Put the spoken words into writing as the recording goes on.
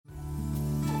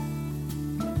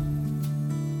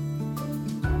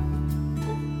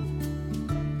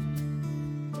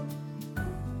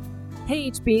Hey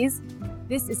HBs,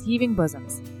 this is Heaving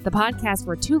Bosoms, the podcast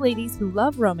where two ladies who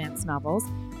love romance novels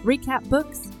recap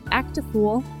books, act a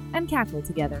fool, and cackle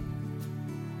together.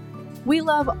 We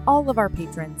love all of our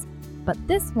patrons, but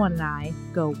this one and I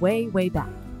go way, way back.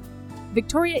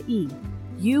 Victoria E.,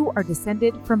 you are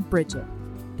descended from Bridget,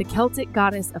 the Celtic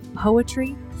goddess of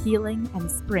poetry, healing,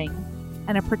 and spring,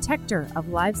 and a protector of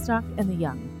livestock and the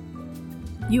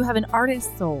young. You have an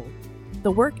artist's soul,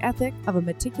 the work ethic of a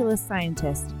meticulous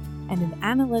scientist, and an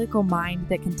analytical mind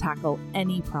that can tackle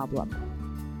any problem.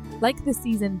 Like the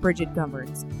season Bridget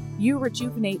governs, you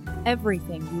rejuvenate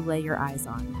everything you lay your eyes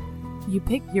on. You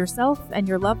pick yourself and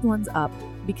your loved ones up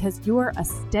because you are a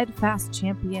steadfast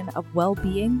champion of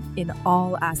well-being in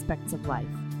all aspects of life.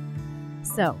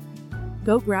 So,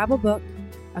 go grab a book,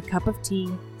 a cup of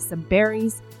tea, some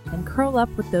berries, and curl up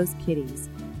with those kitties,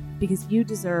 because you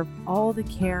deserve all the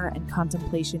care and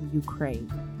contemplation you crave.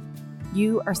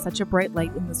 You are such a bright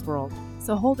light in this world,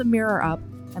 so hold a mirror up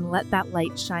and let that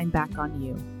light shine back on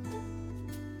you.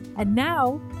 And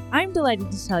now, I'm delighted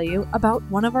to tell you about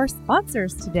one of our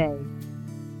sponsors today.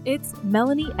 It's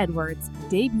Melanie Edwards'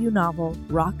 debut novel,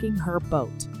 Rocking Her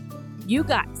Boat. You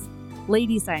guys,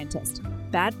 lady scientist,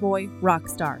 bad boy rock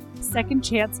star, second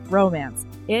chance romance.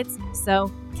 It's so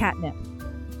catnip.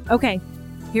 Okay,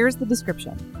 here's the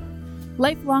description.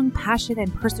 Lifelong passion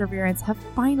and perseverance have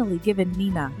finally given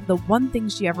Nina the one thing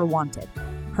she ever wanted,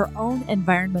 her own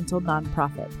environmental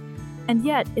nonprofit. And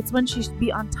yet, it's when she should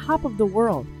be on top of the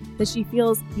world that she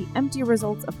feels the empty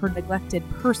results of her neglected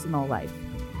personal life.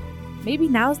 Maybe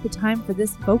now's the time for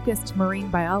this focused marine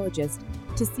biologist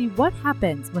to see what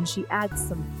happens when she adds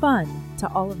some fun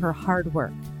to all of her hard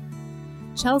work.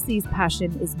 Chelsea's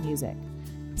passion is music.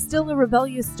 Still a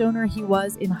rebellious stoner he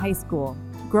was in high school,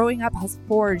 growing up has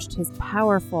forged his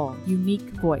powerful, unique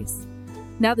voice.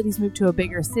 Now that he's moved to a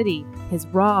bigger city, his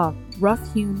raw,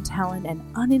 rough-hewn talent and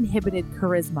uninhibited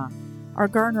charisma are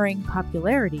garnering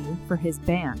popularity for his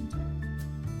band.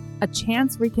 A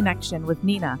chance reconnection with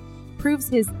Nina proves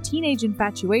his teenage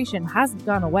infatuation hasn't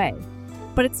gone away,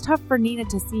 but it's tough for Nina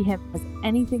to see him as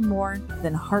anything more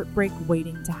than heartbreak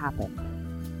waiting to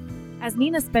happen. As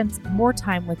Nina spends more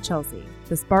time with Chelsea,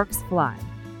 the sparks fly,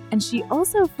 and she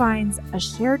also finds a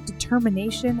shared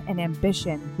determination and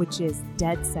ambition, which is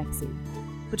dead sexy.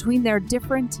 Between their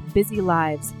different, busy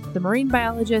lives, the marine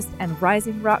biologist and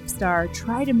rising rock star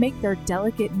try to make their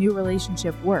delicate new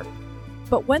relationship work.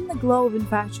 But when the glow of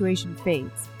infatuation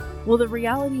fades, will the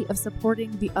reality of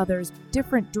supporting the other's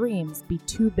different dreams be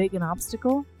too big an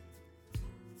obstacle?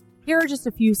 Here are just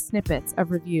a few snippets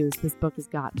of reviews this book has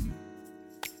gotten.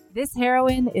 This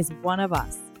heroine is one of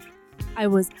us. I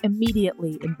was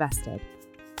immediately invested.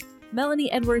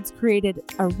 Melanie Edwards created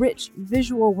a rich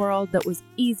visual world that was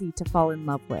easy to fall in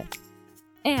love with.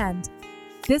 And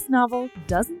this novel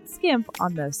doesn't skimp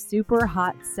on the super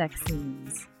hot sex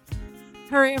scenes.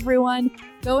 Hurry everyone,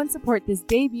 go and support this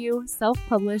debut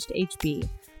self-published HB.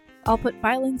 I'll put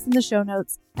file links in the show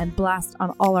notes and blast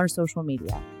on all our social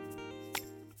media.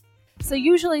 So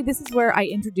usually this is where I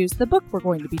introduce the book we're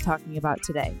going to be talking about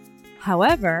today.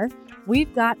 However,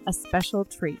 we've got a special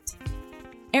treat.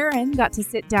 Erin got to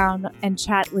sit down and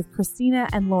chat with Christina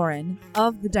and Lauren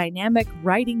of the dynamic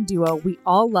writing duo we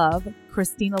all love,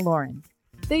 Christina Lauren.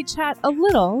 They chat a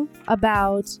little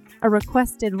about a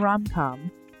requested rom-com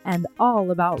and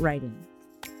all about writing.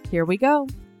 Here we go.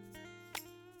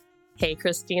 Hey,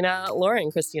 Christina Lauren,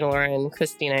 Christina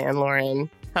and Lauren.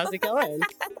 How's it going?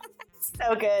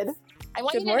 So good. I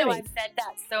want you to know I've said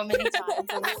that so many times.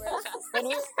 When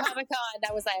we were at Comic-Con,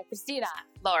 I was like, Christina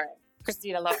Lauren.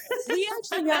 We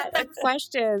actually got a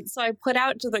question. So I put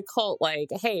out to the cult, like,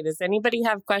 hey, does anybody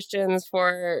have questions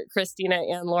for Christina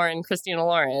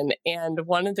Lauren? And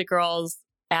one of the girls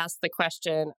asked the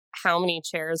question, how many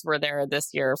chairs were there this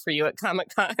year for you at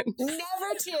Comic-Con? Never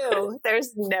two.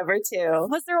 There's never two.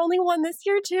 Was there only one this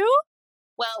year too?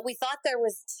 Well, we thought there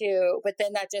was two, but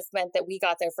then that just meant that we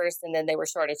got there first and then they were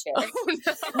short of chairs.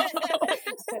 Oh,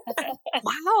 no.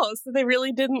 Wow. So they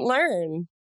really didn't learn.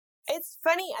 It's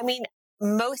funny. I mean,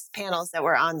 most panels that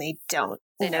we're on, they don't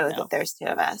know that there's two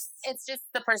of us. It's just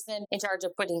the person in charge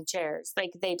of putting chairs.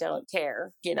 Like, they don't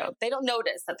care. You know, they don't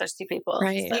notice that there's two people.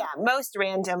 Right. So. Yeah. Most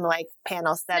random, like,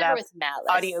 panel setup,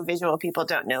 audio-visual people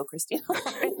don't know Christina.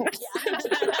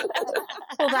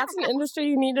 Well, that's an industry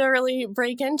you need to really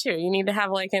break into. You need to have,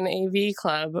 like, an AV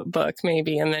club book,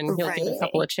 maybe, and then you'll get a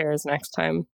couple of chairs next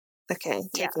time. Okay.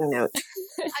 Taking note.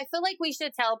 I feel like we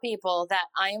should tell people that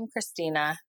I am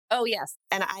Christina. Oh, yes.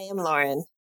 And I am Lauren.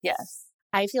 Yes.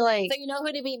 I feel like... So you know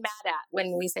who to be mad at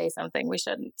when we say something we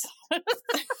shouldn't.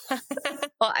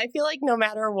 Well, I feel like no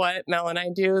matter what Mel and I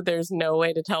do, there's no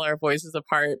way to tell our voices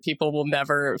apart. People will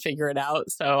never figure it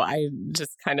out. So I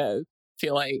just kind of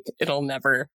feel like it'll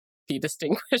never be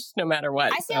distinguished no matter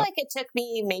what. I feel like it took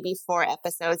me maybe 4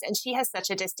 episodes, and she has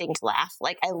such a distinct laugh.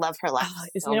 Like, I love her laugh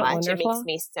so much. Wonderful? It makes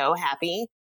me so happy.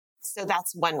 So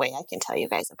that's one way I can tell you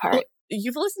guys apart. Well,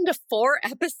 you've listened to 4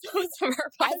 episodes of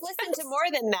our podcast. I've listened to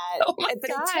more than that, Oh my but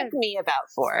God. it took me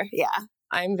about 4. Yeah.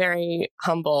 I'm very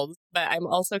humbled, but I'm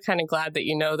also kind of glad that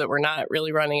you know that we're not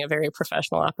really running a very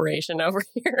professional operation over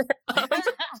here.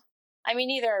 I mean,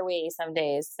 neither are we some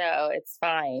days, so it's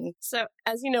fine. So,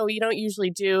 as you know, we don't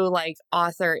usually do like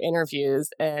author interviews,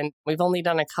 and we've only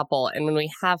done a couple. And when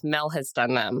we have, Mel has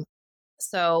done them.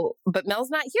 So, but Mel's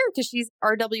not here because she's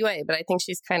RWA, but I think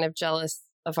she's kind of jealous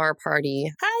of our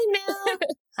party. Hi, Mel.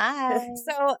 Hi.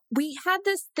 So we had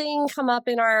this thing come up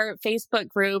in our Facebook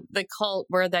group, The Cult,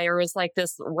 where there was like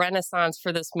this renaissance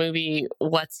for this movie,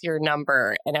 What's Your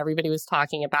Number? And everybody was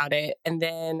talking about it. And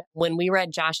then when we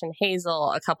read Josh and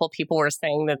Hazel, a couple people were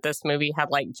saying that this movie had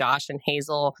like Josh and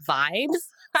Hazel vibes.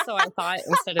 So I thought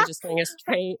instead of just doing a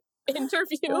straight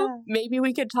interview, maybe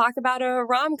we could talk about a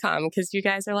rom-com because you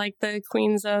guys are like the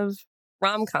queens of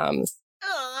rom-coms.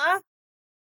 Aw.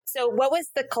 So what was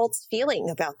the cult's feeling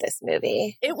about this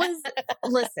movie? It was,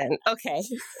 listen, okay.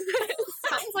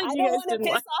 Sounds like I you don't guys want to didn't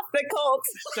piss like. off the cult.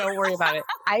 Don't worry about it.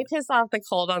 I piss off the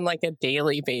cult on like a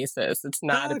daily basis. It's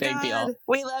not a big deal.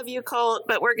 We love you, cult,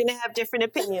 but we're going to have different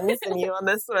opinions than you on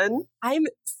this one. I'm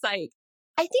psyched.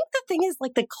 I think the thing is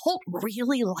like the cult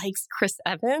really likes Chris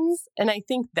Evans. And I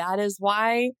think that is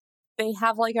why they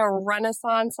have like a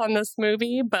renaissance on this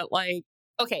movie. But like,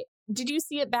 okay, did you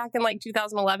see it back in like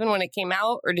 2011 when it came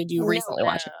out, or did you recently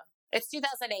watch it? It's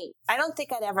 2008. I don't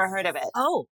think I'd ever heard of it.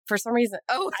 Oh, for some reason.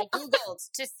 Oh, I Googled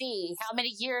to see how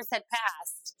many years had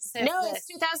passed since No, this. it's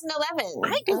 2011.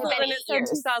 I Googled and it said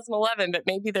 2011, but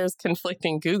maybe there's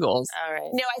conflicting Googles. All right.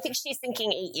 No, I think she's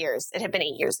thinking 8 years. It had been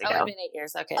 8 years Oh, ago. it's been 8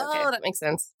 years. Okay. Oh, that makes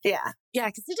sense. Yeah. Yeah,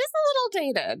 because it is a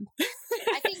little dated.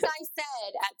 I think I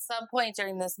said at some point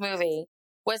during this movie,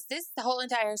 was this the whole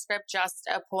entire script just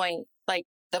a point? Like,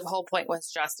 the whole point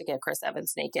was just to get Chris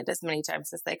Evans naked as many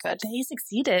times as they could. They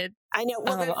succeeded. I know.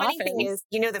 Well, the funny thing is,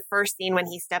 you know, the first scene when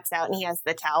he steps out and he has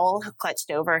the towel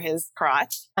clutched over his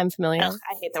crotch. I'm familiar. Ugh,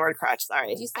 I hate the word crotch.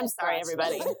 Sorry. I'm sorry, crotch.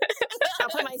 everybody. I'll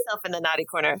put myself in the naughty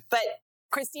corner. But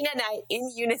Christina and I,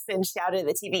 in unison, shouted at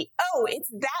the TV, "Oh, it's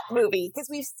that movie!" Because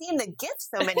we've seen the GIF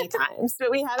so many times, but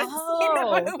we haven't seen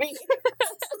the movie.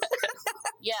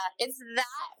 Yeah, it's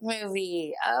that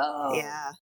movie. Oh.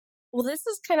 Yeah. Well, this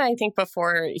is kind of, I think,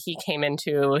 before he came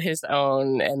into his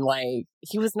own, and like,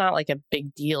 he was not like a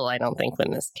big deal, I don't think,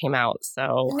 when this came out.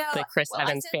 So No, the Chris well,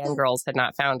 Evans fangirls had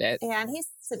not found it. Yeah, and he's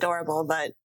adorable,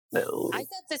 but no. I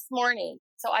said this morning,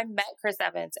 so I met Chris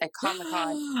Evans at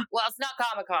Comic-Con. Well, it's not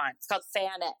Comic-Con. It's called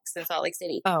FanX in Salt Lake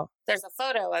City. Oh. There's a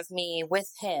photo of me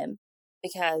with him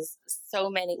because so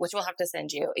many, which we'll have to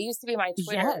send you. It used to be my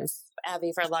Twitter, Yes.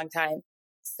 Abby, for a long time.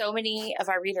 So many of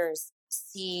our readers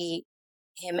see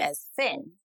him as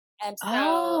Finn. And so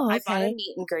I bought a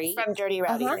meet and greet. From Dirty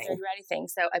Rowdy. Dirty Rowdy thing.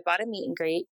 So I bought a meet and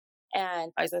greet.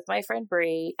 And I was with my friend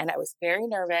Bree, and I was very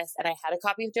nervous, and I had a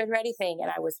copy of Dirty Rowdy thing, and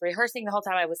I was rehearsing the whole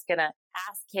time. I was going to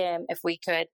ask him if we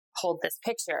could hold this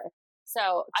picture.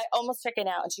 So I almost chickened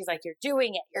out, and she's like, "You're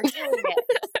doing it. You're doing it."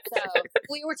 So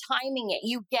we were timing it.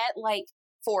 You get like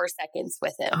 4 seconds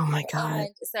with him. Oh my God. And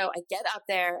so I get up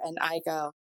there and I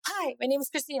go, "Hi, my name is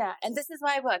Christina, and this is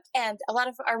my book. And a lot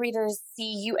of our readers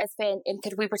see you as Finn, and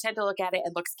could we pretend to look at it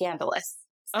and look scandalized?"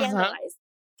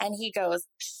 And he goes,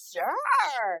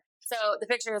 "Sure." So the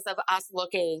pictures of us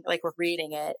looking like we're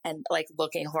reading it and like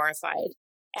looking horrified.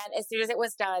 And as soon as it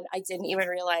was done, I didn't even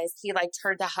realize he like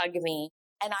turned to hug me.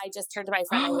 And I just turned to my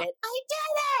friend and I went, "I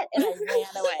did it!" And I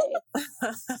ran away.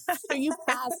 So you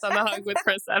passed on the hug with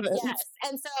Chris Evans. Yes.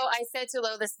 And so I said to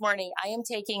Lo this morning, I am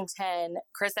taking 10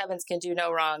 Chris Evans can do no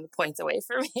wrong points away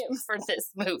from him for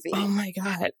this movie. Oh my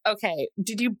God. Okay.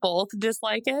 Did you both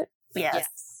dislike it? Yes.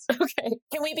 Okay.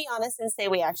 Can we be honest and say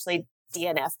we actually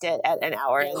DNF'd it at an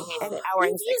hour and You 6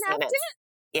 DNF'd minutes?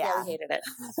 Yeah, we hated it.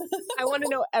 I want to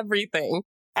know everything.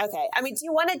 Okay. I mean, do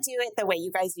you want to do it the way you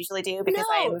guys usually do? Because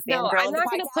I am a No, fangirl I'm of the not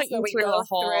going to podcast put you where we through go a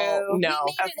whole. through- No.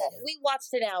 We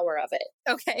watched an hour of it.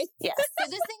 Okay. Yes. So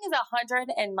this thing is 100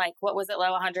 and like, what was it,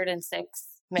 Lo? 106 minutes.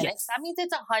 Yes. That means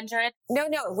it's 100. No,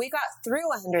 we got through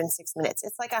 106 minutes.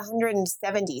 It's like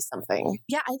 170 something.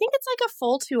 Yeah, I think it's like a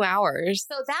full 2 hours.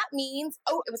 So that means,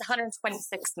 it was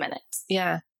 126 minutes.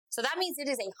 Yeah. So that means it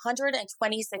is a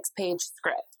 126 page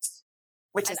script.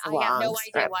 Which And is I long have no idea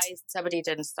script. why somebody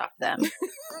didn't stop them.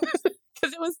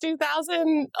 Because it was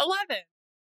 2011.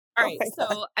 All right.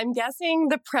 So I'm guessing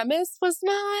the premise was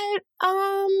not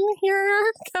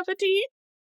your cup of tea.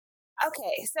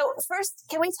 Okay, so first,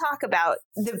 can we talk about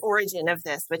the origin of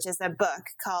this, which is a book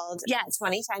called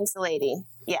 20 Times the Lady?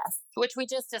 Yes. Which we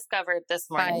just discovered this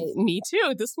morning. Me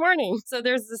too, this morning. So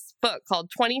there's this book called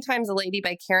 20 Times the Lady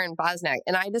by Karen Bosniak.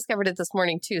 And I discovered it this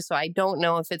morning too. So I don't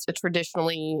know if it's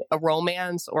traditionally a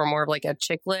romance or more of like a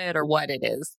chick lit or what it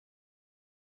is.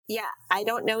 Yeah, I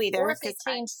don't know either. Or if they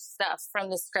changed stuff from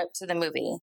the script to the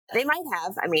movie. They might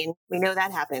have. I mean, we know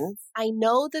that happens. I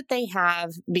know that they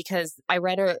have because I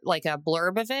read a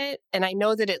blurb of it. And I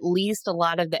know that at least a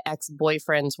lot of the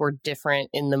ex-boyfriends were different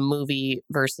in the movie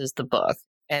versus the book.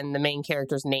 And the main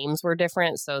characters' names were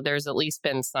different. So there's at least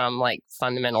been some like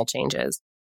fundamental changes.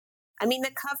 I mean,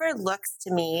 the cover looks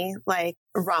to me like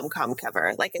a rom-com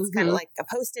cover. Like it's kind of like a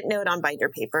Post-it note on binder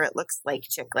paper. It looks like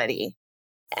chick-lit-y.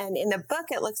 And in the book,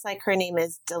 it looks like her name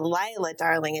is Delilah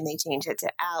Darling, and they change it to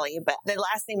Allie. But the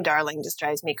last name Darling just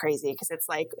drives me crazy because it's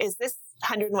like, is this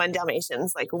 101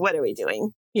 Dalmatians? Like, what are we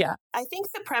doing? Yeah. I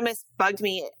think the premise bugged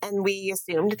me, and we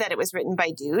assumed that it was written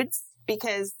by dudes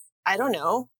because, I don't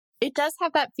know. It does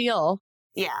have that feel.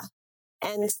 Yeah.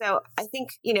 And so I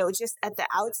think, just at the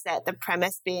outset, the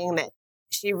premise being that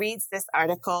she reads this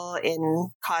article in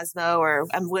Cosmo or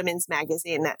a women's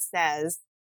magazine that says,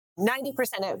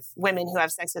 90% of women who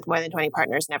have sex with more than 20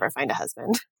 partners never find a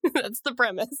husband. That's the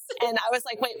premise. And I was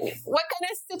like, wait, what kind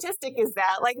of statistic is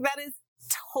that? Like, that is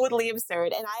totally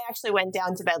absurd. And I actually went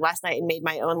down to bed last night and made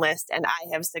my own list. And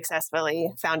I have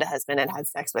successfully found a husband and had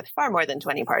sex with far more than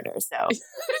 20 partners. So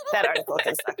that article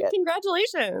can suck it.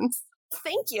 Congratulations.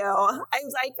 Thank you. I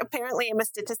was like, apparently I'm a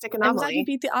statistic anomaly. I'm glad you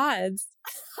beat the odds.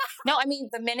 No, I mean,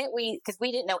 the minute because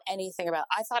we didn't know anything about,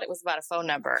 I thought it was about a phone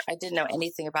number. I didn't know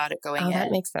anything about it going in. That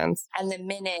makes sense. And the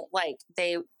minute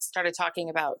they started talking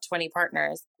about 20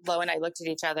 partners, Lo and I looked at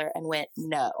each other and went,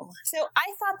 no. So I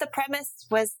thought the premise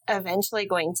was eventually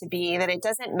going to be that it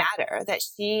doesn't matter, that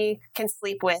she can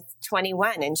sleep with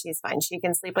 21 and she's fine. She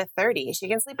can sleep with 30. She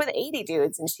can sleep with 80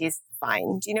 dudes and she's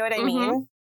fine. Do you know what I mean?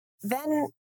 Then,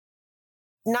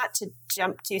 not to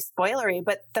jump too spoilery,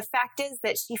 but the fact is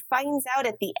that she finds out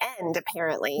at the end,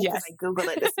 apparently, because I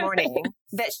Googled it this morning,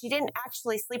 that she didn't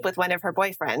actually sleep with one of her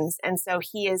boyfriends. And so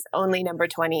he is only number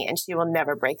 20 and she will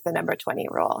never break the number 20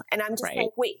 rule. And I'm just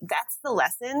like, wait, that's the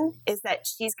lesson, is that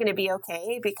she's going to be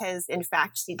okay because in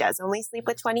fact, she does only sleep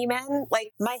with 20 men.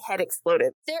 Like, my head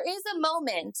exploded. There is a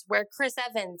moment where Chris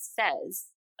Evans says,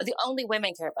 the only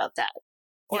women care about that.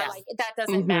 Or like, that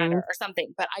doesn't matter or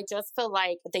something. But I just feel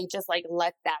like they just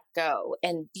let that go.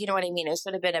 And you know what I mean? It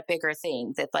should have been a bigger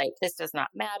thing that this does not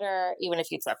matter. Even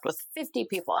if you slept with 50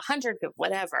 people, 100 people,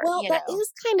 whatever. Well, that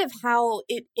is kind of how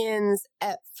it ends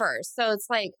at first. So it's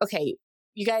like, okay,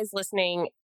 you guys listening,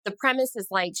 the premise is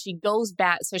she goes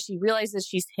back. So she realizes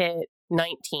she's hit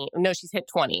 19. No, she's hit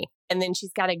 20. And then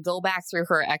she's got to go back through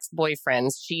her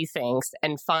ex-boyfriends, she thinks,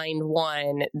 and find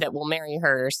one that will marry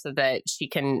her so that she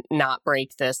can not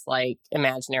break this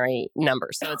imaginary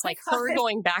number. So it's her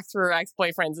going back through her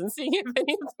ex-boyfriends and seeing if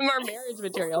any of them are marriage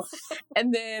material.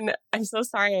 And then I'm so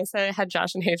sorry I said I had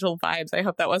Josh and Hazel vibes. I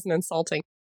hope that wasn't insulting.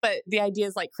 But the idea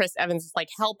is Chris Evans is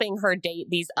helping her date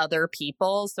these other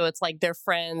people. So it's they're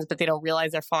friends, but they don't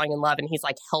realize they're falling in love. And he's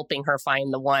helping her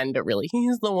find the one, but really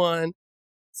he's the one.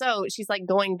 So she's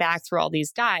going back through all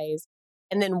these guys.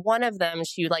 And then one of them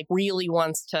she really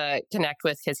wants to connect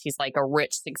with because he's a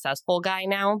rich, successful guy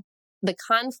now. The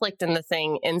conflict in the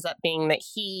thing ends up being that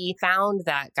he found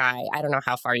that guy. I don't know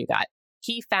how far you got.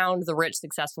 He found the rich,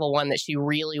 successful one that she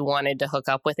really wanted to hook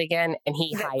up with again, and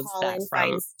he hides that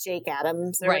from Jake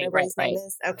Adams or whatever his name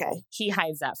is. Okay. He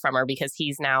hides that from her because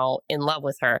he's now in love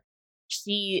with her.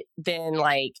 She then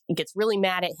gets really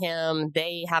mad at him.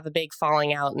 They have a big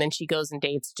falling out, and then she goes and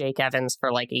dates Jake Evans for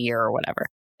a year or whatever.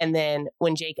 And then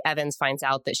when Jake Evans finds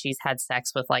out that she's had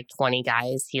sex with 20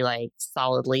 guys, he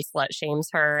solidly slut shames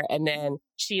her. And then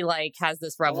she has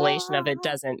this revelation of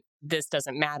this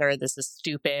doesn't matter. This is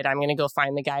stupid. I'm going to go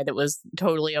find the guy that was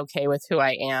totally okay with who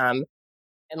I am.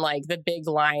 And the big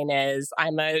line is,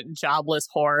 I'm a jobless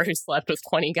whore who slept with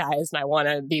 20 guys and I want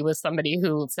to be with somebody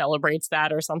who celebrates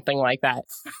that or something like that.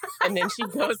 And then she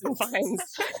goes and finds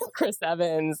Chris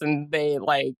Evans and they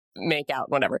make out,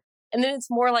 whatever. And then it's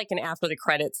more an after the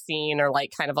credits scene or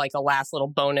kind of a last little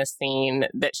bonus scene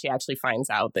that she actually finds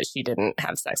out that she didn't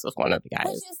have sex with one of the guys.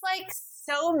 Which is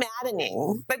so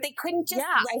maddening, but they couldn't just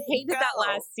I hated that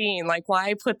last scene.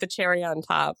 Why put the cherry on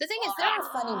top? The thing is, there were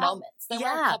funny moments. There were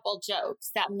a couple jokes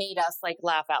that made us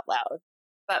laugh out loud.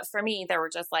 But for me, there were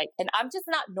just and I'm just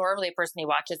not normally a person who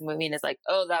watches a movie and is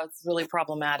oh, that was really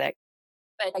problematic.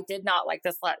 But I did not like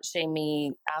the slut shame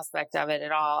me aspect of it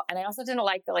at all. And I also didn't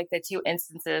like the two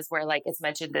instances where like it's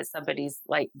mentioned that somebody's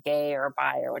like gay or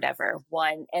bi or whatever.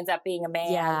 One ends up being a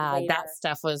man. Yeah, later, that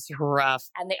stuff was rough.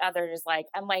 and the other is like,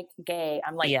 I'm like gay.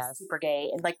 I'm like super gay.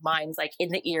 And like mine's like in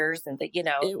the ears and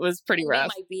it was pretty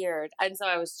rough. My beard. And so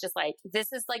I was just like,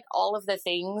 this is like all of the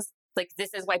things. Like,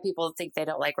 this is why people think they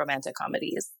don't like romantic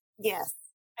comedies. Yes.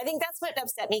 I think that's what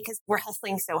upset me because we're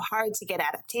hustling so hard to get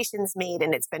adaptations made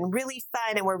and it's been really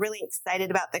fun and we're really excited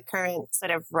about the current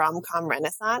sort of rom-com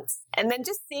renaissance. And then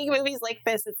just seeing movies like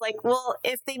this, it's like, well,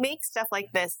 if they make stuff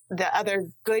like this, the other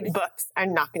good books are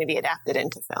not going to be adapted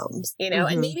into films, you know?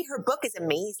 And maybe her book is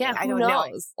amazing. Yeah, I don't knows?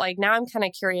 know. Like now I'm kind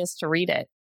of curious to read it.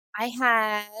 I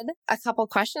had a couple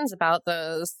questions about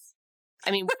those.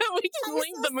 I mean, we can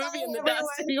link the movie in the dust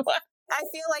if you want. I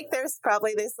feel like there's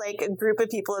probably this like a group of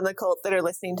people in the cult that are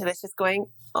listening to this just going,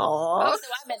 oh, so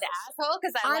I'm an asshole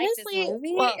because I like this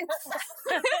movie? Well,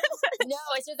 no,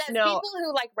 it's just that people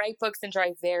who like write books and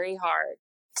try very hard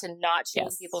to not shame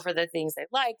people for the things they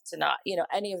like, to not,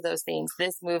 any of those things.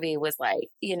 This movie was like,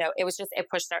 it was just, it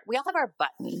pushed we all have our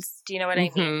buttons. Do you know what I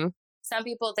mean? Some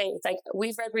people, it's like,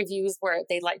 we've read reviews where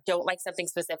they like don't like something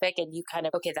specific and you kind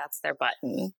of, okay, that's their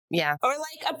button. Yeah. Or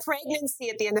like a pregnancy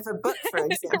at the end of a book, for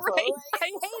example. Right. Like, I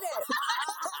hate it.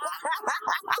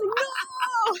 No.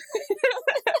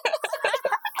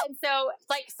 And so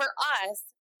like for us,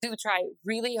 who try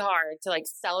really hard to like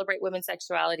celebrate women's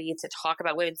sexuality, to talk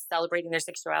about women celebrating their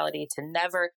sexuality, to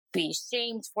never be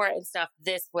shamed for it and stuff,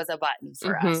 this was a button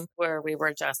for us where we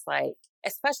were just like,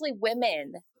 especially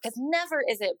women, because never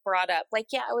is it brought up. Like,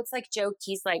 yeah, it's like joke.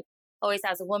 He's like always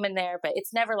has a woman there, but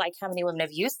it's never like, how many women have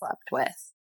you slept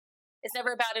with? It's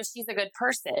never about if she's a good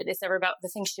person. It's never about the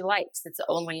things she likes. It's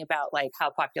only about like how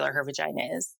popular her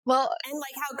vagina is. Well, and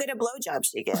like how good a blowjob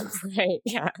she gives. Right.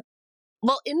 Yeah.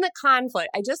 Well, in the conflict,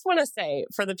 I just want to say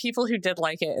for the people who did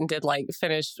like it and did like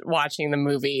finish watching the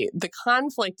movie, the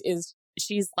conflict is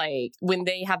she's like, when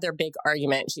they have their big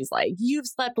argument, she's like, you've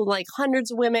slept with like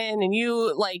hundreds of women and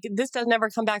you like, this does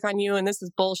never come back on you and this is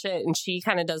bullshit. And she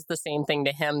kind of does the same thing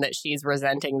to him that she's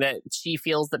resenting that she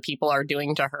feels that people are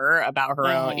doing to her about her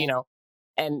own,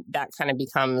 and that kind of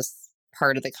becomes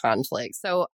part of the conflict.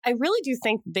 So I really do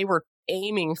think they were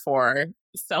aiming for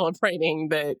celebrating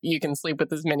that you can sleep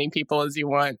with as many people as you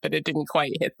want, but it didn't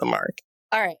quite hit the mark.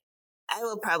 All right. I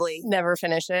will probably never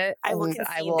finish it. I will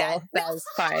concede that. That is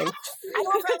fine. I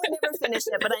will probably never finish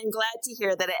it, but I'm glad to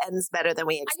hear that it ends better than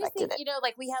we expected. I just think,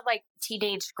 like we had like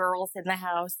teenage girls in the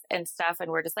house and stuff, and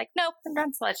we're just like, nope, I'm not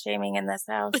slut shaming in this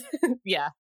house. Yeah.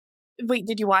 Wait,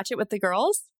 did you watch it with the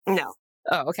girls? No.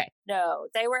 Oh, okay. No,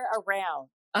 they were around.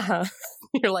 Uh-huh.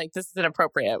 You're like, this is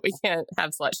inappropriate. We can't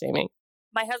have slut shaming.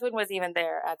 My husband was even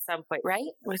there at some point, right?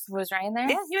 Was Ryan there?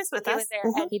 Yeah, he was with us. He was there,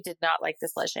 and he did not like the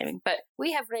slut shaming. But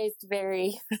we have raised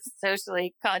very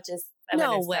socially conscious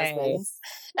feminist husbands.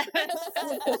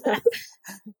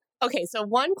 Okay, so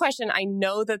one question I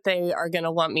know that they are going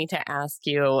to want me to ask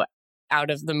you out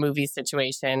of the movie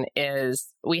situation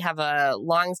is we have a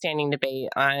long-standing debate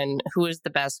on who is the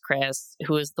best Chris,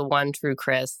 who is the one true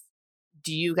Chris.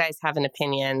 Do you guys have an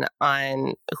opinion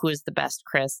on who is the best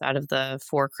Chris out of the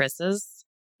four Chris's?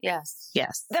 Yes.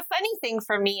 Yes. The funny thing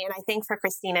for me, and I think for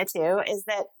Christina too, is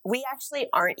that we actually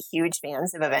aren't huge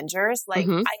fans of Avengers. Like,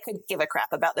 I could give a crap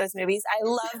about those movies. I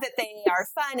love that they are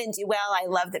fun and do well. I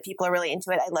love that people are really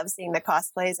into it. I love seeing the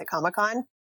cosplays at Comic-Con.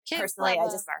 Personally, our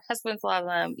husbands love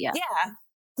them. Yeah. Yeah.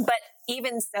 But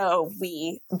even so,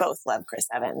 we both love Chris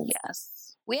Evans.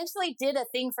 Yes. We actually did a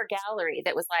thing for Gallery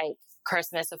that was like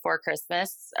Christmas before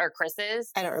Christmas or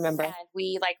Chris's. I don't remember. And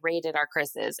we like rated our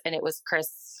Chris's, and it was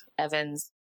Chris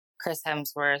Evans, Chris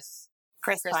Hemsworth,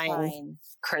 Chris Pine,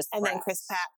 Chris and Pratt. then Chris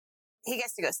Pratt. He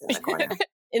gets to go sit in the corner.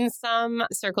 In some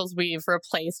circles, we've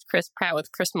replaced Chris Pratt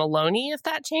with Chris Maloney, if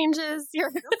that changes your...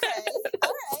 Okay.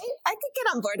 All right. I could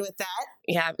get on board with that.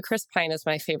 Yeah, Chris Pine is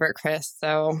my favorite Chris,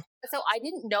 so... So I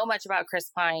didn't know much about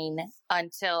Chris Pine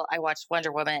until I watched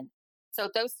Wonder Woman. So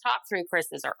those top three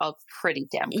Chris's are all pretty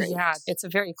damn great. Yeah, it's a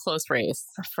very close race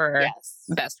for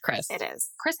best Chris. It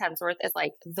is. Chris Hemsworth is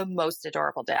like the most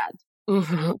adorable dad.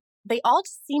 Mm-hmm. They all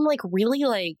just seem like really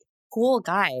like cool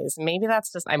guys. Maybe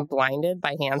that's just I'm blinded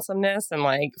by handsomeness and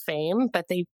like fame, but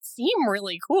they seem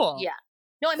really cool. Yeah.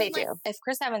 No, I mean, they like, do. if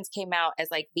Chris Evans came out as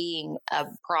like being a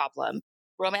problem,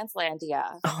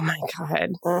 Romancelandia Oh my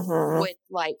God. would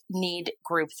like need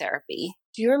group therapy.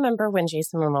 Do you remember when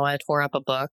Jason Momoa tore up a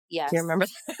book? Yes. Do you remember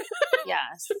that?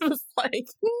 Yes. It was like,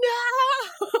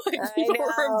 no! Like, people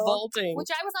were revolting. Which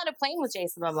I was on a plane with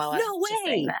Jason Momoa. No just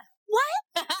saying way. that.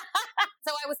 What?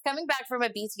 So I was coming back from a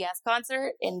BTS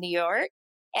concert in New York,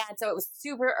 And so it was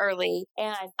super early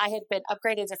and I had been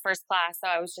upgraded to first class. So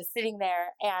I was just sitting there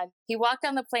and he walked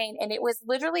on the plane and it was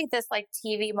literally this like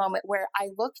TV moment where I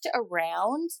looked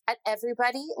around at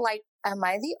everybody like, am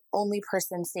I the only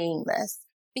person seeing this?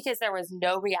 Because there was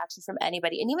no reaction from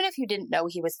anybody. And even if you didn't know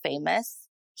he was famous,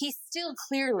 he still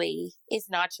clearly is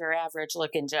not your average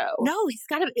looking Joe. No, he's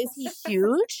got to, is he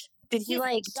huge? Did he He's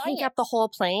like giant. take up the whole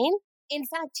plane? In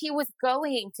fact, he was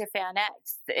going to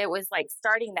FanX. It was like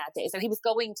starting that day. So he was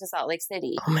going to Salt Lake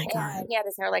City. Oh my God. And he had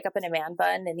his hair like up in a man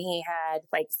bun and he had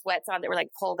like sweats on that were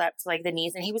like pulled up to like the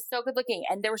knees. And he was so good looking.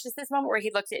 And there was just this moment where he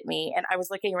looked at me and I was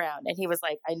looking around and he was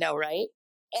like, I know, right?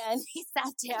 And he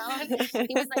sat down.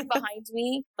 He was like behind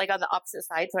me, like on the opposite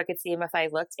side so I could see him if I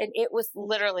looked. And it was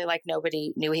literally like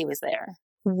nobody knew he was there.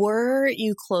 Were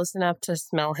you close enough to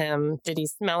smell him? Did he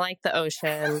smell like the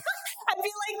ocean? I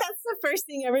feel like that's the first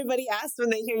thing everybody asks when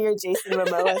they hear your Jason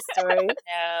Momoa story.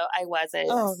 No, I wasn't.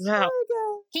 Oh, no.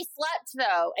 Oh, He slept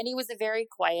though, and he was a very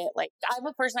quiet, like I'm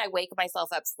a person, I wake myself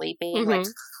up sleeping, like,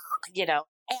 you know,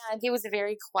 and he was a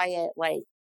very quiet, like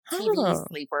TV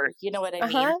sleeper. You know what I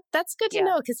mean? That's good to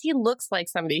know because he looks like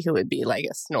somebody who would be like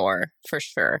a snore for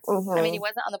sure. I mean, he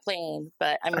wasn't on the plane,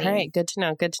 but I mean. All right, good to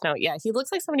know. Good to know. Yeah, he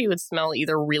looks like somebody who would smell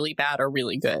either really bad or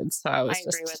really good. So I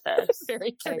agree with this.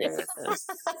 Very curious. I agree with this.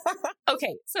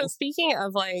 Okay, so speaking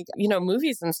of like, you know,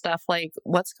 movies and stuff, like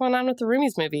what's going on with the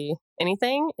Roomies movie?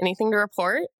 Anything to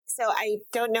report? So I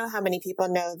don't know how many people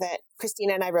know that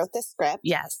Christina and I wrote the script.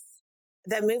 Yes.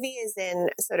 The movie is in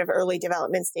sort of early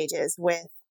development stages with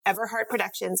Everheart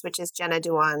Productions, which is Jenna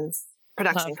Dewan's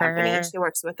production company. She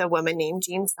works with a woman named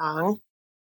Jean Song.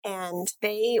 And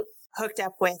they hooked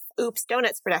up with Oops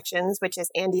Donuts Productions, which is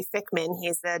Andy Fickman.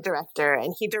 He's the director,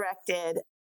 and he directed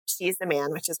She's the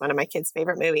Man, which is one of my kids'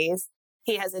 favorite movies.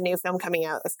 He has a new film coming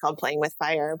out that's called Playing with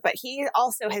Fire, but he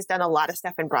also has done a lot of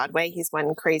stuff in Broadway. He's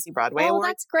won crazy Broadway awards.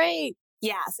 That's great.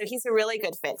 Yeah, so he's a really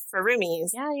good fit for Roomies.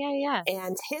 Yeah.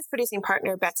 And his producing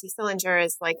partner, Betsy Sillinger,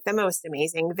 is like the most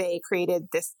amazing. They created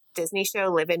this Disney show,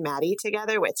 Liv and Maddie,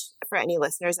 together, which for any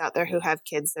listeners out there who have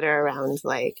kids that are around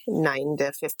like 9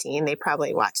 to 15, they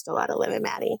probably watched a lot of Liv and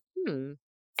Maddie.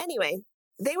 Anyway,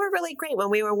 they were really great when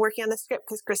we were working on the script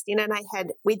because Christina and I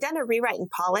we'd done a rewrite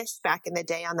and polish back in the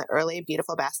day on the early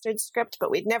Beautiful Bastards script, but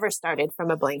we'd never started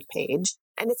from a blank page.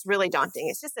 And it's really daunting.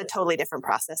 It's just a totally different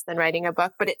process than writing a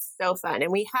book, but it's so fun.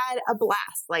 And we had a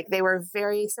blast. Like they were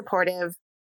very supportive.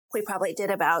 We probably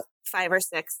did about 5 or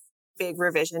 6 big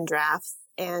revision drafts.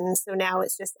 And so now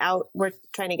it's just out. We're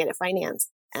trying to get it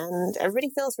financed. And everybody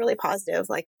feels really positive.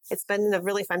 Like it's been a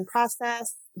really fun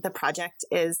process. The project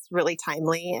is really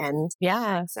timely. And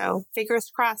so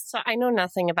fingers crossed. So I know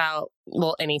nothing about,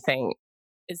 anything.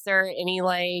 Is there any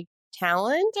like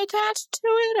talent attached to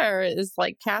it, or is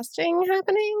like casting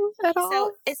happening at all?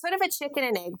 So it's sort of a chicken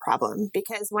and egg problem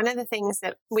because one of the things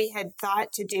that we had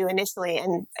thought to do initially,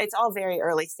 and it's all very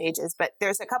early stages, but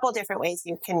there's a couple different ways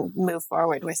you can move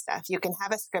forward with stuff. You can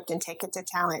have a script and take it to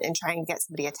talent and try and get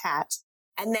somebody attached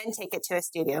and then take it to a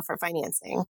studio for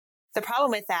financing. The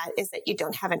problem with that is that you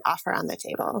don't have an offer on the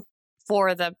table.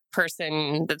 For the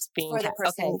person that's being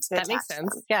cast. Okay, that makes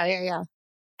sense. Them. Yeah.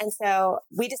 And so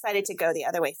we decided to go the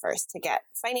other way first to get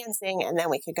financing, and then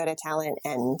we could go to talent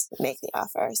and make the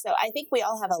offer. So I think we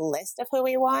all have a list of who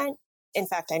we want. In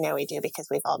fact, I know we do because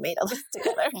we've all made a list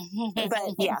together.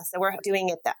 But yeah, so we're doing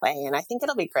it that way. And I think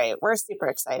it'll be great. We're super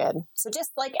excited. So just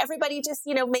like everybody, just,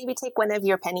 maybe take one of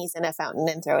your pennies in a fountain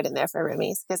and throw it in there for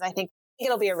Roomies, because I think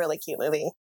it'll be a really cute movie.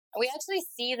 We actually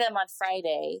see them on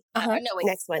Friday.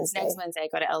 Next Wednesday. Next Wednesday, I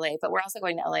go to LA. But we're also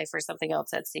going to LA for something else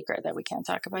that's secret that we can't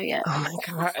talk about yet. Oh my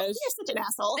gosh. You're such an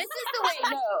asshole. This is the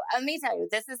way, let me tell you,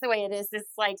 this is the way it is.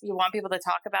 It's like you want people to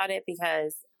talk about it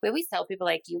because we always tell people,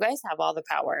 like, you guys have all the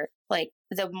power. Like,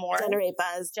 the more... Generate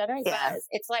buzz.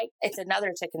 It's like, it's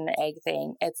another chicken and egg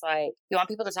thing. It's like, you want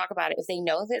people to talk about it. If they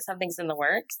know that something's in the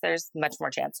works, there's much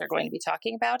more chance they're going to be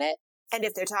talking about it. And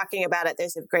if they're talking about it,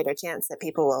 there's a greater chance that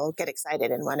people will get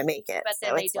excited and want to make it. But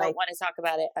then they don't want to talk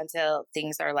about it until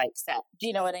things are like set. Do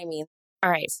you know what I mean? All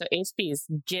right. So HBs,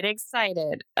 get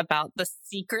excited about the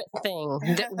secret thing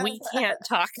that we can't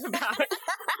talk about.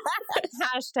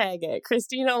 Hashtag it.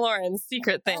 Christina Lauren's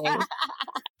secret thing.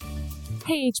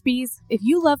 Hey HBs, if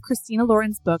you love Christina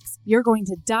Lauren's books, you're going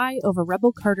to die over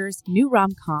Rebel Carter's new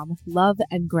rom-com, Love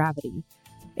and Gravity.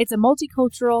 It's a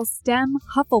multicultural STEM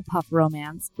Hufflepuff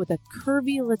romance with a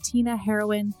curvy Latina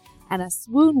heroine and a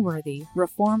swoon-worthy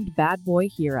reformed bad boy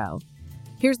hero.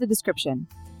 Here's the description.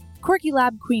 Quirky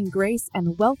lab queen Grace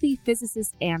and wealthy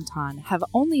physicist Anton have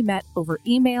only met over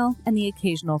email and the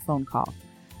occasional phone call.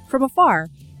 From afar,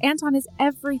 Anton is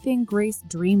everything Grace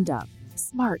dreamed of.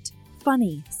 Smart,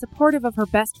 funny, supportive of her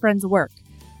best friend's work.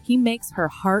 he makes her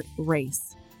heart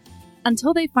race.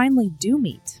 Until they finally do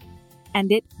meet.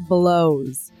 And it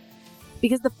blows.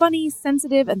 Because the funny,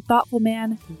 sensitive, and thoughtful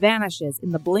man vanishes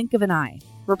in the blink of an eye,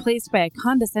 replaced by a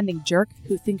condescending jerk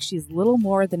who thinks she's little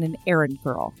more than an errand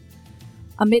girl.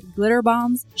 Amid glitter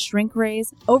bombs, shrink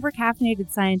rays,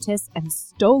 over-caffeinated scientists, and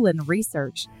stolen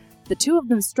research, the two of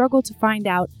them struggle to find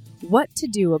out what to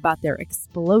do about their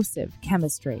explosive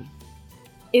chemistry.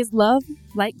 Is love,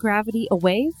 like gravity, a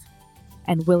wave?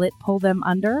 And will it pull them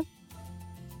under?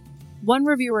 One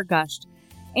reviewer gushed,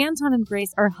 "Anton and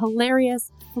Grace are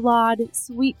hilarious, flawed,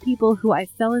 sweet people who I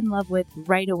fell in love with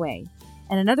right away."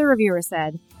 And another reviewer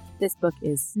said, "This book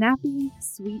is snappy,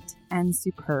 sweet, and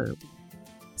superb."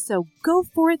 So go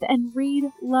forth and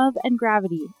read Love and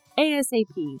Gravity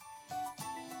ASAP.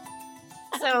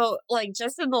 So, like,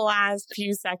 just in the last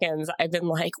few seconds, I've been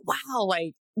like, wow,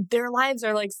 like, their lives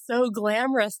are, like, so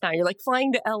glamorous now. You're, like,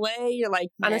 flying to LA. You're, like,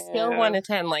 on a scale of 1 to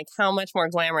 10, like, how much more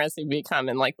glamorous have you become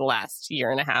in, like, the last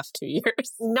year and a half, 2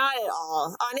 years? Not at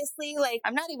all. Honestly, like,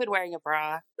 I'm not even wearing a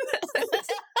bra.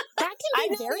 That can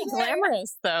be very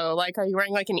glamorous, though. Like, are you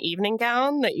wearing, like, an evening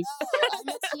gown that you... I'm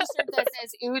a t-shirt that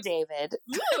says, "Ooh, David."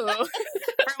 Ooh.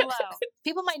 From Low.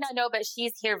 People might not know, but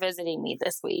she's here visiting me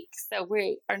this week. So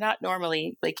we are not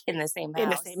normally, like, in the same house. in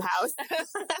the same house.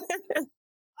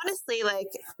 Honestly, like,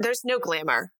 there's no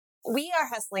glamour. We are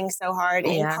hustling so hard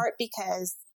in part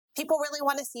because people really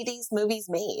want to see these movies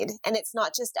made. And it's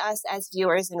not just us as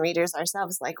viewers and readers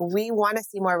ourselves. Like, we want to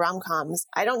see more rom-coms.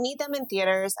 I don't need them in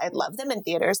theaters. I'd love them in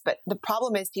theaters, but the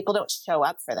problem is people don't show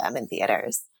up for them in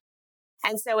theaters.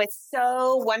 And so it's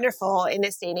so wonderful in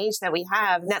this day and age that we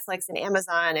have Netflix and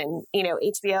Amazon and, you know,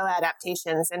 HBO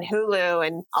adaptations and Hulu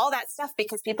and all that stuff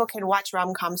because people can watch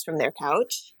rom-coms from their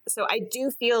couch. So I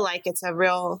do feel like it's a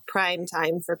real prime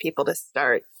time for people to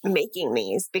start making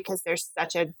these because there's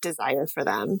such a desire for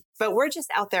them. But we're just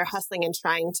out there hustling and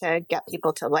trying to get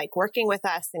people to like working with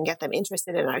us and get them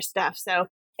interested in our stuff. So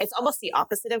it's almost the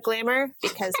opposite of glamour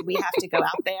because we have to go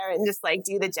out there and just like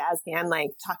do the jazz hand,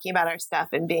 like talking about our stuff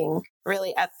and being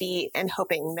really upbeat and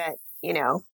hoping that, you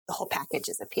know, the whole package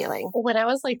is appealing. When I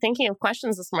was like thinking of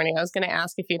questions this morning, I was going to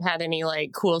ask if you'd had any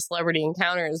like cool celebrity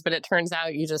encounters, but it turns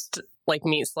out you just like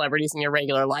meet celebrities in your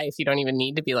regular life. You don't even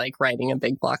need to be like writing a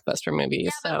big blockbuster movie.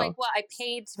 Yeah, so. but like, well, I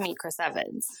paid to meet Chris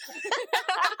Evans.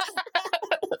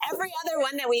 Every other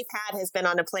one that we've had has been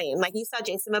on a plane. Like you saw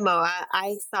Jason Momoa,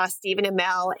 I saw Stephen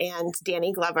Amell and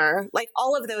Danny Glover. Like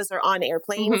all of those are on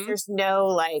airplanes. Mm-hmm. There's no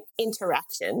like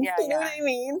interaction. Yeah, you know what I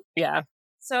mean? Yeah.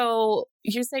 So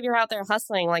you said you're out there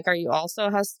hustling. Like, are you also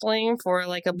hustling for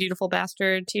like a Beautiful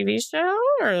Bastard TV show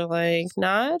or like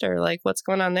not? Or like what's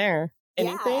going on there?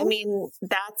 Anything? Yeah, I mean,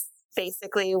 that's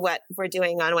basically what we're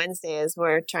doing on Wednesday is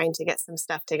we're trying to get some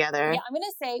stuff together. Yeah, I'm going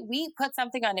to say we put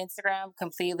something on Instagram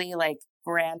completely like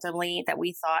randomly that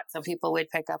we thought some people would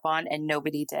pick up on and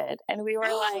nobody did. And we were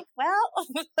like,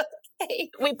 well, okay.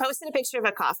 We posted a picture of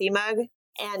a coffee mug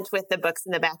and with the books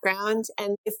in the background.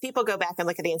 And if people go back and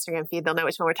look at the Instagram feed, they'll know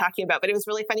which one we're talking about. But it was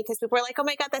really funny because people were like, oh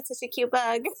my God, that's such a cute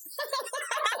bug.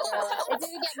 It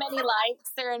didn't get many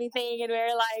likes or anything. And we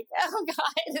were like, oh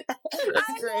God.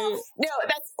 That's great. No,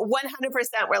 that's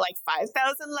 100%. We're like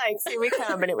 5,000 likes. Here we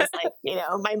come. And it was like, you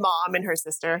know, my mom and her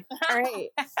sister. All right.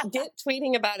 Get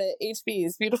tweeting about it.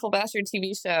 HB's Beautiful Bastard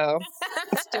TV show.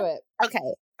 Let's do it. Okay.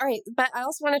 All right. But I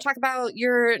also want to talk about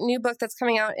your new book that's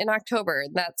coming out in October.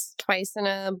 That's Twice in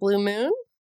a Blue Moon.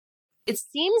 It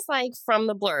seems like from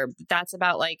the blurb, that's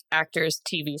about like actors,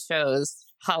 TV shows,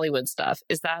 Hollywood stuff.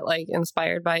 Is that like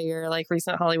inspired by your like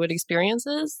recent Hollywood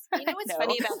experiences? You know what's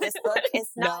funny about this book?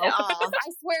 It's not at all. I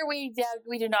swear we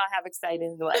do not have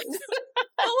exciting ones.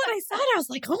 Well, when I saw it, I was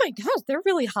like, oh my gosh, they're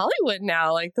really Hollywood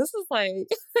now. Like, this is like...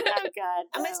 Oh, God.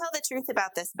 I'm going to tell the truth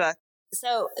about this book.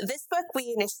 So this book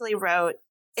we initially wrote,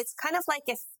 it's kind of like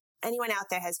if anyone out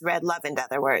there has read Love and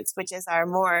Other Words, which is our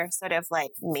more sort of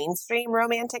like mainstream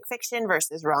romantic fiction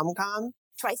versus rom-com.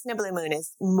 Twice in a Blue Moon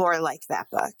is more like that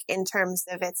book in terms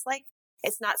of it's like,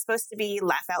 it's not supposed to be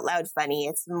laugh out loud funny.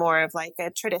 It's more of like a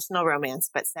traditional romance,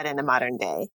 but set in a modern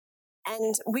day.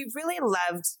 And we really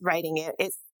loved writing it.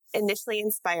 It's initially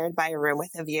inspired by A Room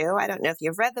with a View. I don't know if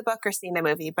you've read the book or seen the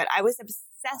movie, but I was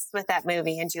obsessed with that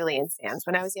movie and Julian Sands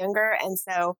when I was younger. And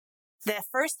so the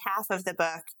first half of the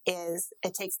book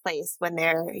it takes place when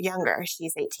they're younger.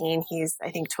 She's 18. He's,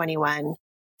 I think, 21.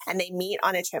 And they meet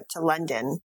on a trip to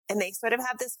London. And they sort of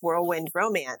have this whirlwind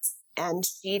romance. And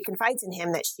she confides in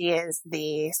him that she is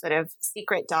the sort of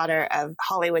secret daughter of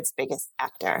Hollywood's biggest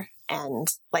actor. And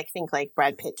think like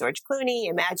Brad Pitt, George Clooney.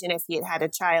 Imagine if he had had a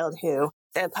child who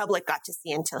the public got to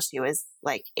see until she was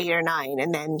like 8 or 9.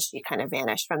 And then she kind of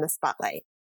vanished from the spotlight.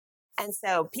 And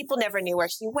so people never knew where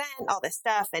she went, all this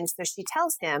stuff. And so she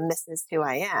tells him, this is who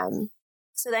I am.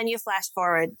 So then you flash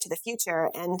forward to the future.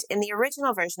 And in the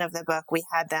original version of the book, we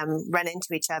had them run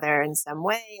into each other in some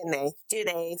way. And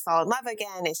they fall in love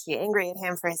again? Is she angry at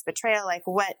him for his betrayal? Like,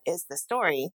 what is the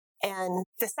story? And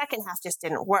the second half just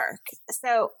didn't work.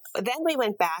 So then we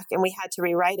went back and we had to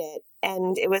rewrite it.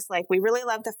 And it was like, we really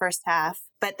loved the first half,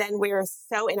 but then we were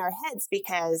so in our heads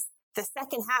because the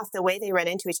second half, the way they run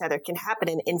into each other can happen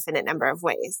in an infinite number of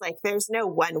ways. Like there's no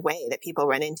one way that people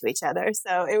run into each other.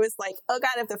 So it was like, oh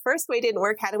God, if the first way didn't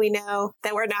work, how do we know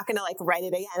that we're not going to like write it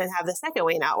again and have the second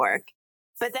way not work?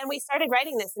 But then we started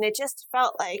writing this and it just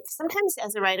felt like sometimes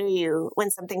as a writer,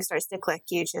 when something starts to click,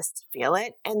 you just feel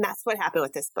it. And that's what happened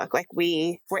with this book. Like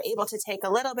we were able to take a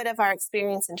little bit of our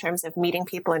experience in terms of meeting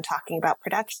people and talking about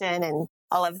production and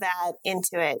all of that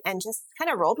into it and just kind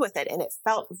of rolled with it. And it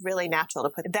felt really natural to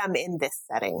put them in this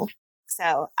setting.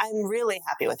 So I'm really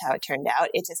happy with how it turned out.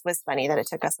 It just was funny that it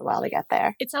took us a while to get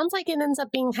there. It sounds like it ends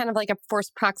up being kind of like a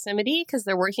forced proximity because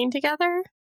they're working together.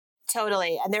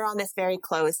 Totally. And they're on this very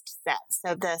closed set.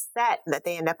 So the set that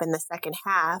they end up in the second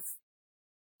half,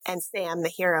 and Sam, the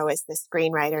hero, is the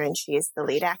screenwriter and she's the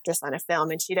lead actress on a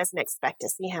film and she doesn't expect to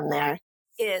see him there,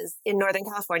 is in Northern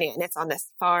California and it's on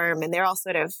this farm and they're all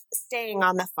sort of staying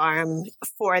on the farm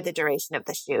for the duration of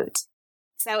the shoot.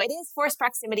 So it is forced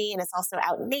proximity and it's also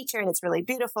out in nature and it's really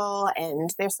beautiful and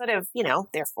they're sort of,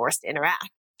 they're forced to interact.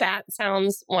 That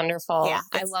sounds wonderful. Yeah,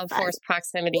 I love fun. forced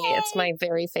proximity. Yay! It's my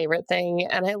very favorite thing.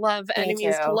 And I love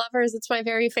enemies to lovers. It's my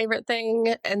very favorite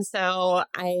thing. And so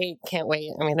I can't wait.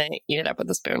 I'm going to eat it up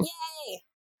with a spoon. Yay!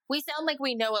 We sound like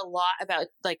we know a lot about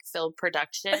like film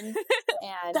production and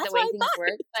That's the way what I things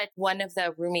work. But one of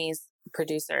the Roomies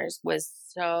producers was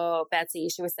Betsy.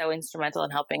 She was so instrumental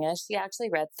in helping us. She actually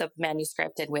read the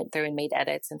manuscript and went through and made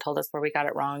edits and told us where we got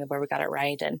it wrong and where we got it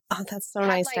right. And Oh, that's so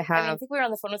nice to have. I think we were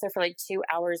on the phone with her for like 2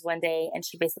 hours one day and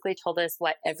she basically told us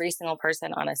what every single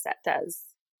person on a set does.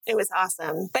 It was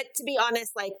awesome. But to be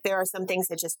honest, like there are some things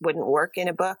that just wouldn't work in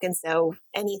a book. And so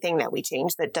anything that we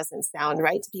change that doesn't sound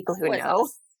right to people who know,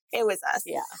 it was us.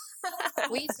 Yeah.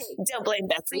 We take Don't blame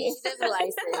Betsy. creative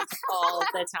license all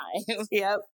the time.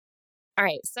 Yep. All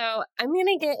right. So I'm going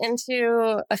to get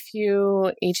into a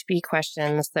few HB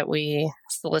questions that we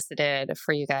solicited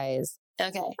for you guys.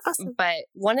 Okay. Awesome. But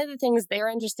one of the things they're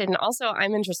interested in, also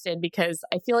I'm interested because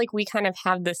I feel like we kind of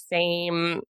have the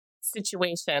same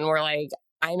situation where like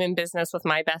I'm in business with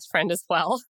my best friend as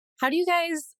well. How do you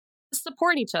guys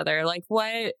support each other? Like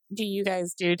what do you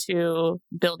guys do to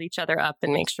build each other up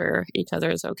and make sure each other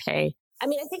is okay? I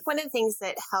mean, I think one of the things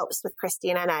that helps with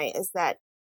Christina and I is that,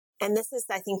 and this is,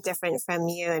 I think, different from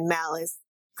you and Mel, is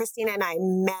Christina and I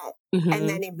met and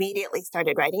then immediately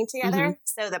started writing together.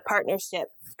 So the partnership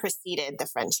preceded the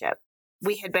friendship.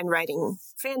 We had been writing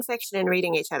fan fiction and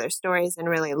reading each other's stories and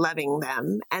really loving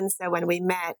them. And so when we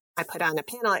met, I put on a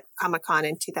panel at Comic-Con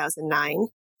in 2009,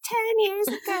 10 years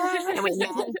ago, and we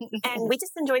met and we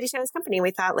just enjoyed each other's company.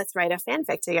 We thought, let's write a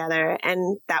fanfic together.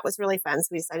 And that was really fun. So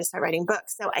we decided to start writing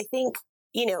books. So I think,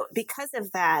 because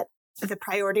of that, the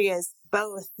priority is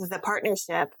both the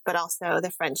partnership, but also the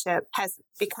friendship has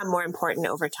become more important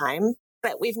over time.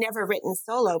 But we've never written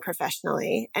solo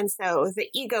professionally. And so the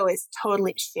ego is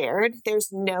totally shared. There's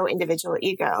no individual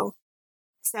ego.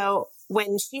 So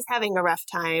when she's having a rough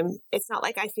time, it's not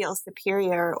like I feel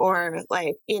superior or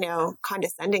like,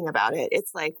 condescending about it.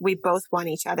 It's like we both want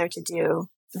each other to do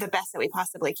the best that we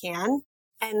possibly can.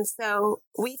 And so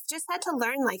we've just had to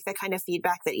learn like the kind of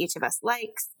feedback that each of us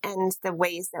likes and the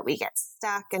ways that we get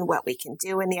stuck and what we can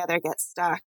do when the other gets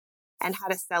stuck and how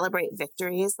to celebrate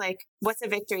victories. Like what's a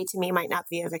victory to me might not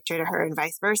be a victory to her and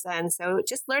vice versa. And so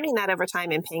just learning that over time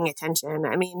and paying attention.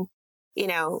 I mean,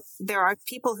 there are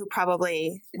people who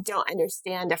probably don't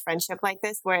understand a friendship like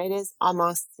this, where it is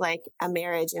almost like a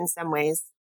marriage in some ways,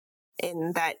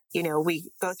 in that, we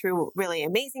go through really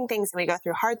amazing things and we go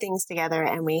through hard things together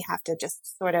and we have to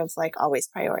just sort of like always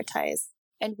prioritize.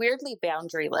 And weirdly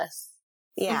boundaryless.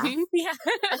 Yeah. Yeah.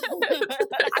 I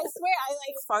swear I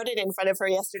like farted in front of her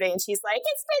yesterday and she's like,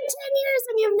 it's been 10 years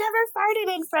and you've never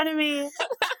farted in front of me.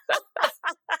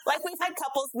 Like we've had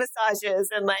couples massages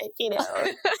and like,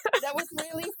 That was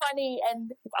really funny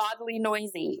and oddly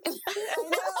noisy. I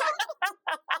know.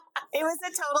 It was a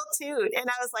total toot. And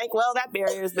I was like, well, that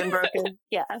barrier's been broken.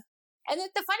 Yeah. And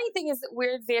the funny thing is that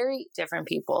we're very different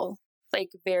people, like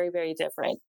very, very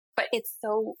different. But it's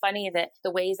so funny that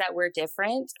the ways that we're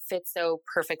different fit so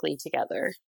perfectly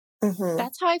together. Mm-hmm.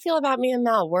 That's how I feel about me and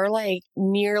Mel. We're like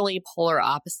nearly polar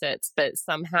opposites, but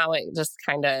somehow it just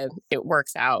it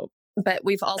works out. But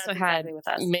we've also had with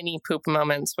us. many poop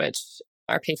moments, which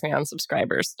our Patreon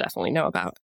subscribers definitely know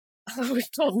about.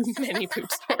 We've told many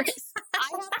poop stories. I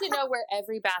have to know where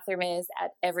every bathroom is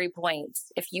at every point.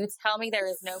 If you tell me there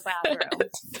is no bathroom,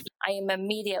 I am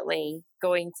immediately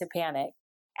going to panic.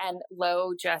 And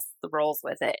Lo just rolls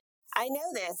with it. I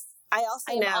know this. I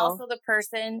am also the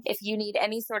person, if you need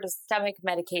any sort of stomach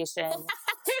medication,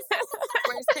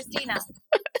 where's Christina?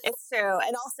 It's true.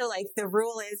 And also, like, the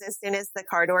rule is as soon as the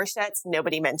car door shuts,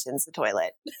 nobody mentions the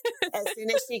toilet. As soon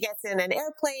as she gets in an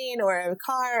airplane or a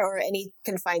car or any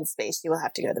confined space, she will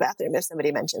have to go to the bathroom if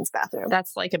somebody mentions bathroom.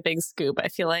 That's like a big scoop. I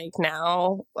feel like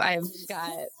now I've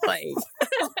got like...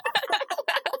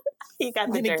 You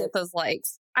got the dirt. Get those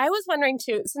likes. I was wondering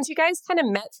too, since you guys kind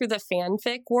of met through the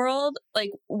fanfic world, like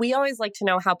we always like to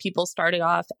know how people started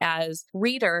off as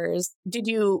readers. Did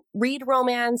you read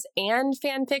romance and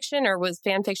fan fiction, or was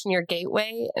fan fiction your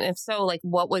gateway? And if so, like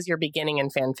what was your beginning in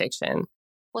fan fiction?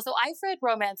 Well, so I've read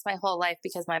romance my whole life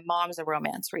because my mom's a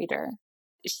romance reader.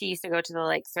 She used to go to the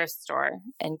like thrift store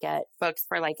and get books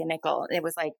for like a nickel. It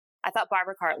was like, I thought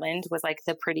Barbara Cartland was like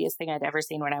the prettiest thing I'd ever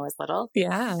seen when I was little.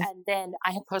 Yeah. And then I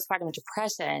had postpartum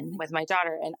depression with my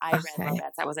daughter and I read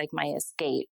romance. That was like my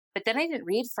escape. But then I didn't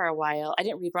read for a while. I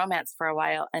didn't read romance for a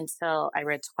while until I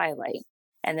read Twilight.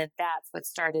 And then that's what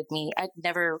started me. I'd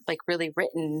never like really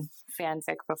written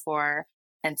fanfic before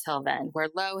until then, where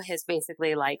Lo has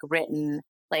basically like written,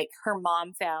 like her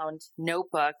mom found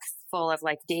notebooks full of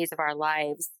like Days of Our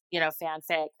Lives, you know,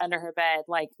 fanfic under her bed,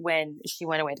 like when she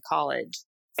went away to college.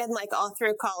 And like all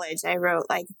through college, I wrote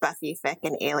like Buffy fic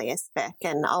and Alias fic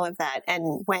and all of that.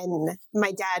 And when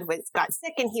my dad got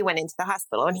sick and he went into the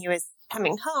hospital and he was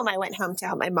coming home, I went home to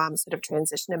help my mom sort of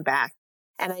transition him back.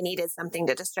 And I needed something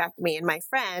to distract me. And my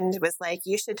friend was like,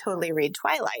 you should totally read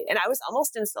Twilight. And I was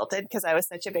almost insulted because I was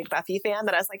such a big Buffy fan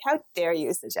that I was like, how dare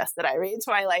you suggest that I read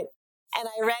Twilight? And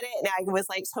I read it and I was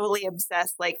like totally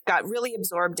obsessed, like got really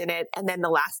absorbed in it. And then the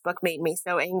last book made me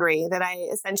so angry that I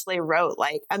essentially wrote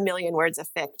like 1,000,000 words of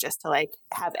fic just to like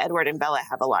have Edward and Bella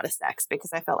have a lot of sex because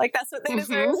I felt like that's what they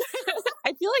deserve.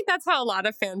 I feel like that's how a lot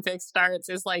of fanfic starts,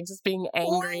 is like just being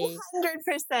angry.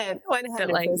 100%.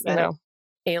 100%. Like, you know,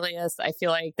 Alias, I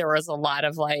feel like there was a lot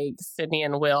of like Sydney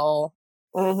and Will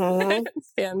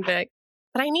fanfic.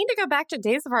 But I need to go back to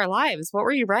Days of Our Lives. What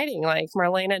were you writing? Like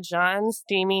Marlena John,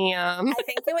 steamy... I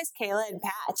think it was Kayla and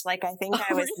Patch. Like, I think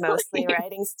I was mostly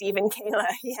writing Steve and Kayla.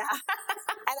 Yeah.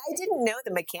 And I didn't know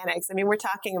the mechanics. I mean, we're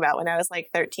talking about when I was like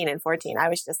 13 and 14. I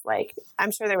was just like,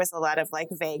 I'm sure there was a lot of like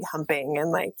vague humping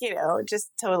and like, you know,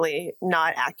 just totally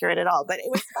not accurate at all. But it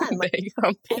was fun. Like,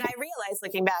 and I realized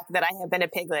looking back that I have been a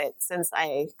piglet since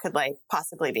I could like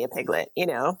possibly be a piglet, you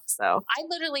know? So I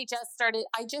literally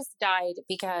I just died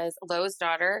because Lo's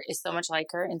daughter is so much like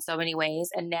her in so many ways.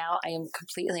 And now I am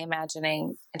completely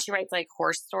imagining, and she writes like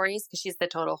horse stories because she's the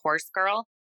total horse girl.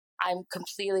 I'm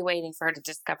completely waiting for her to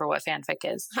discover what fanfic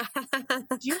is.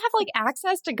 Do you have like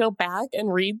access to go back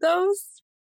and read those?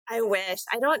 I wish.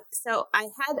 I don't. So I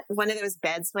had one of those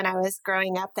beds when I was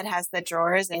growing up that has the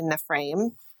drawers in the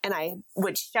frame. And I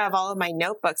would shove all of my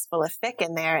notebooks full of fic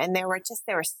in there. And there were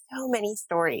so many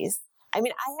stories. I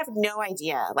mean, I have no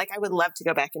idea. Like, I would love to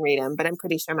go back and read them, but I'm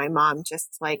pretty sure my mom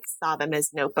just like saw them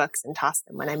as notebooks and tossed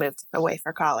them when I moved away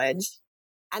for college.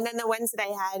 And then the ones that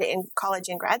I had in college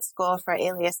and grad school for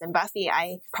Alias and Buffy,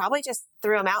 I probably just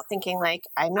threw them out thinking like,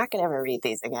 I'm not going to ever read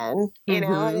these again, you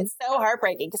know? And it's so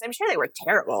heartbreaking because I'm sure they were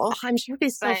terrible. I'm sure it'd be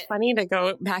so funny to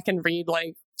go back and read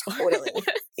like... Totally.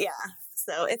 Yeah.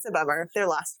 So it's a bummer. They're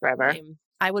lost forever.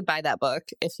 I would buy that book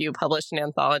if you published an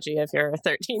anthology of your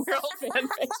 13-year-old fan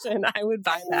fiction. I would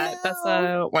buy that. That's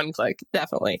a one click,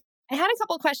 definitely. I had a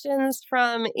couple questions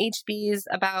from HBs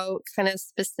about kind of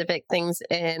specific things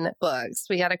in books.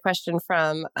 We got a question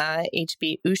from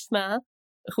HB Ushma,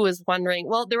 who was wondering,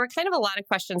 well, there were kind of a lot of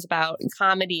questions about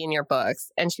comedy in your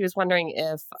books. And she was wondering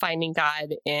if Finding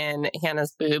God in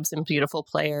Hannah's Boobs and Beautiful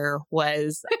Player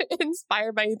was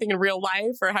inspired by anything in real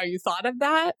life or how you thought of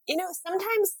that. You know,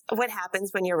 sometimes what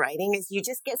happens when you're writing is you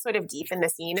just get sort of deep in the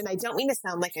scene. And I don't mean to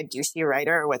sound like a douchey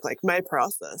writer with like my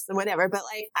process and whatever, but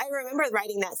like I remember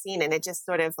writing that scene and it just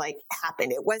sort of like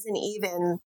happened. It wasn't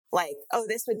even like, oh,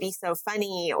 this would be so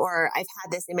funny, or I've had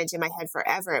this image in my head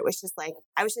forever. It was just like,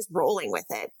 I was just rolling with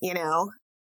it, you know?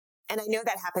 And I know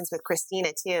that happens with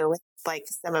Christina too, with like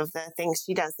some of the things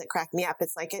she does that crack me up.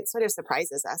 It's like, it sort of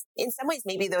surprises us. In some ways,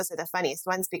 maybe those are the funniest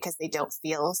ones because they don't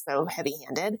feel so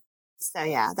heavy-handed. So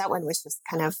yeah, that one was just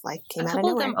kind of like came out of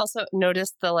nowhere. A couple of them also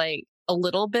noticed the like a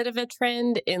little bit of a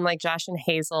trend in like Josh and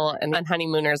Hazel and then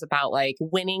Honeymooners about like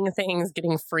winning things,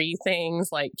 getting free things,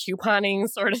 like couponing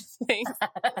sort of things.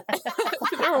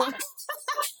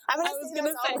 I'm going I to was say gonna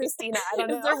that's all say, Christina. I don't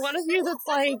know. Is there one of you that's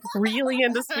like really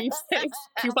into sweepstakes,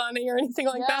 couponing, or anything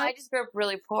like No, that? I just grew up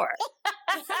really poor.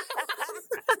 So,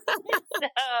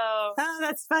 Oh,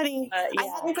 that's funny. I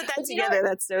yeah. hadn't put that But you know together.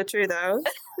 That's so true, though.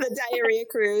 The diarrhea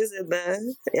cruise and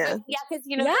the, yeah. Yeah, because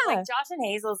like Josh and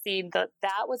Hazel scene, that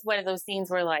was one of those scenes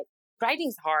where like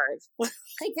writing's hard. Like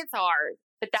it's hard.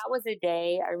 But that was a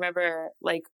day I remember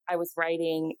like I was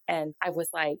writing and I was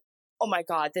like, oh my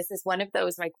God, this is one of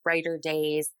those like writer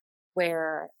days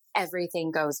where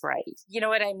everything goes right. You know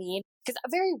what I mean? Because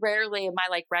very rarely am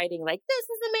I like writing like, this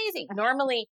is amazing.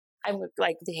 Normally I'm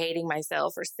like hating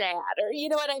myself or sad or you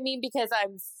know what I mean? Because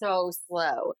I'm so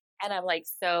slow and I'm like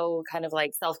so kind of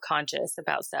like self-conscious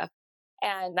about stuff.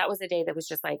 And that was a day that was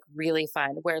just like really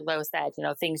fun where Lo said,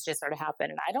 things just sort of happened.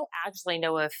 And I don't actually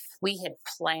know if we had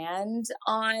planned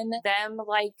on them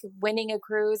like winning a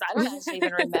cruise. I don't actually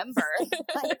even remember like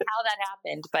how that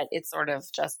happened, but it sort of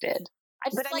just did. I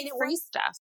just like free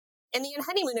stuff. In the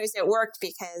Honeymooners, it worked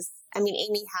because,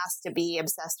 Amy has to be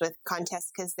obsessed with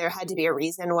contests because there had to be a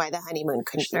reason why the honeymoon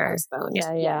couldn't be postponed.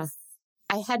 Yeah. Yes.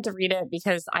 I had to read it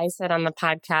because I said on the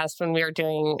podcast when we were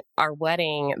doing our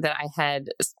wedding that I had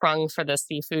sprung for the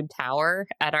seafood tower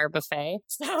at our buffet.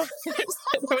 So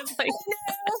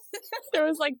there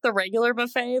was like the regular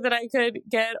buffet that I could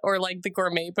get or like the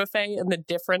gourmet buffet. And the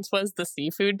difference was the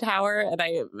seafood tower. And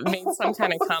I made some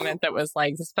kind of comment that was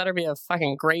like, this better be a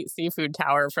fucking great seafood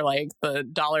tower for like the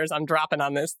dollars I'm dropping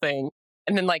on this thing.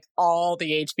 And then like all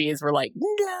the HBs were like,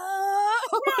 no.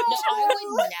 No, I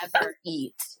would never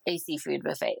eat a seafood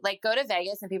buffet. Like go to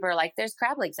Vegas and people are like, there's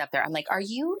crab legs up there. I'm like, are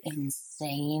you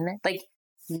insane? Like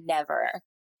never.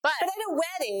 But at a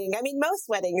wedding, most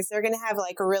weddings, they're going to have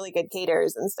like really good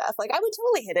caterers and stuff. Like I would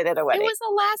totally hit it at a wedding. It was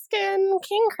Alaskan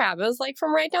king crab. It was like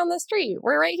from right down the street.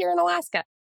 We're right here in Alaska.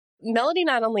 Melody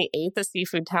not only ate the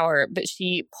seafood tower, but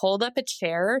she pulled up a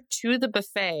chair to the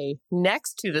buffet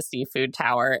next to the seafood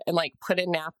tower and like put a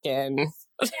napkin.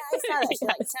 Yeah, I saw that. She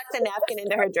like tucked the napkin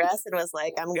into her dress and was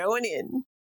like, I'm going in.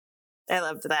 I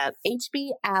loved that. HB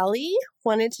Alley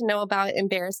wanted to know about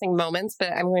embarrassing moments,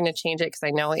 but I'm going to change it because I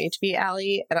know HB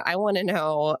Alley. And I want to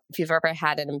know if you've ever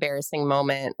had an embarrassing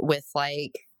moment with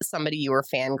like somebody you were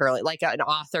fangirling, like an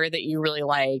author that you really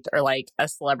liked or like a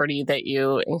celebrity that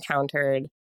you encountered.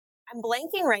 I'm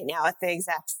blanking right now at the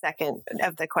exact second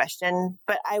of the question,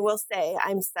 but I will say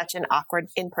I'm such an awkward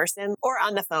in person or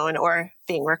on the phone or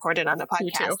being recorded on a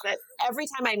podcast that every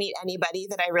time I meet anybody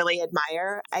that I really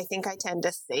admire, I think I tend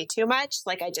to say too much.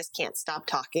 Like I just can't stop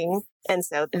talking. And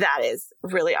so that is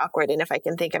really awkward. And if I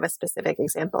can think of a specific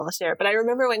example, I'll share it. But I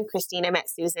remember when Christina met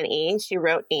Susan E., she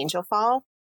wrote Angel Fall.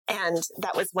 And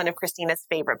that was one of Christina's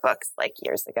favorite books like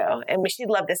years ago. And she'd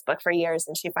loved this book for years.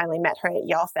 And she finally met her at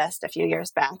Y'all Fest a few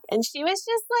years back. And she was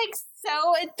just like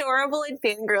so adorable and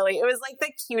fangirly. It was like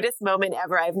the cutest moment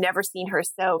ever. I've never seen her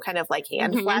so kind of like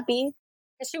hand flappy.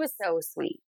 She was so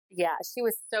sweet. Yeah, she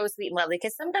was so sweet and lovely.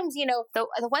 Because sometimes, the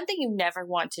one thing you never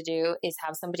want to do is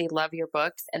have somebody love your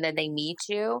books and then they meet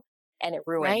you. And it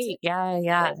ruins it.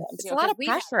 Yeah. It's a lot of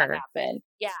pressure. Happen.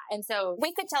 Yeah. And so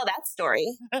we could tell that story.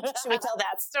 Should we tell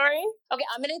that story? Okay.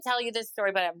 I'm going to tell you this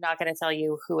story, but I'm not going to tell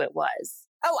you who it was.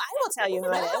 Oh, I will tell you who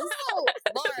it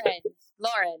is.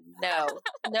 Lauren. No.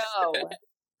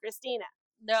 Christina.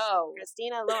 No.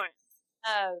 Christina Lauren.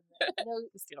 No,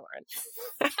 Christina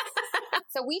Lauren.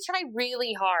 So we tried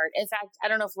really hard. In fact, I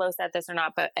don't know if Lo said this or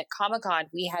not, but at Comic-Con,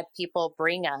 we had people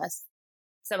bring us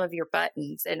some of your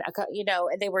buttons and,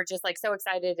 and they were just like so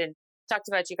excited and talked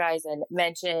about you guys and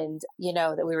mentioned,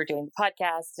 that we were doing the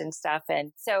podcast and stuff.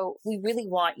 And so we really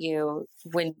want you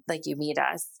when like you meet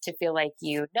us to feel like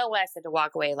you know us and to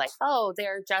walk away like, oh,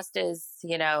 they're just as,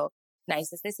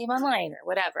 nice as they seem online or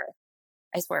whatever.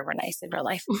 I swear we're nice in real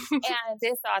life. And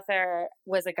this author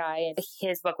was a guy and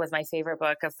his book was my favorite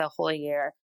book of the whole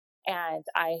year. And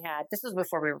this was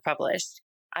before we were published.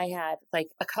 I had like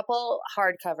a couple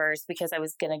hardcovers because I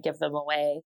was going to give them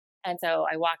away. And so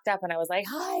I walked up and I was like,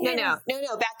 hi. No,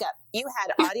 back up. You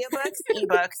had audiobooks,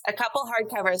 ebooks, a couple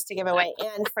hardcovers to give away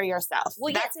and for yourself.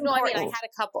 Well, that's important. I had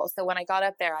a couple. So when I got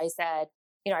up there, I said,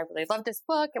 I really love this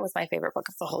book. It was my favorite book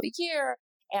of the whole year.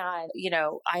 And,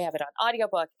 I have it on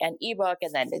audiobook and ebook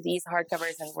and then these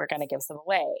hardcovers and we're going to give some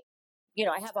away.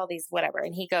 I have all these whatever.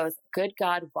 And he goes, good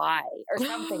God, why? Or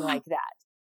something like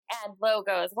that. And Lo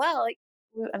goes, well,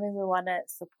 we want to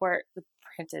support the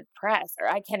printed press, or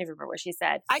I can't even remember what she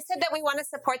said. I said that we want to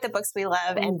support the books we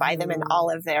love and buy them in all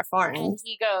of their forms. And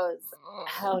he goes,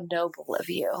 how noble of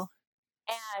you.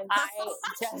 And I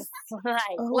just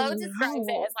Lo describes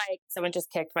it as like someone just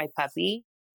kicked my puppy.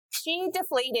 She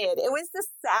deflated. It was the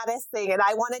saddest thing. And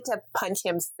I wanted to punch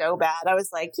him so bad. I was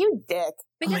like, you dick.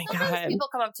 Because sometimes people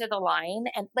come up to the line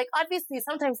and like, obviously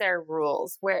sometimes there are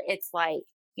rules where it's like,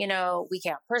 you know, we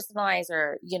can't personalize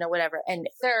or, you know, whatever. And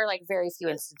there are like very few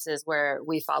instances where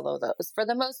we follow those. For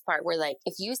the most part, we're like,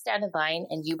 if you stand in line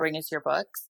and you bring us your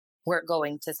books, we're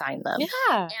going to sign them.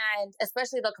 Yeah. And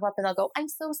especially they'll come up and they'll go, I'm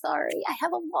so sorry. I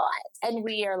have a lot. And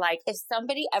we are like, if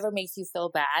somebody ever makes you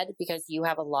feel bad because you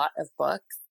have a lot of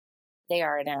books, they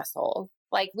are an asshole.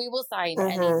 Like we will sign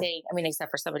anything. I mean,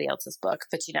 except for somebody else's book,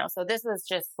 but you know, so this was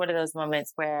just one of those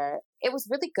moments where it was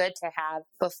really good to have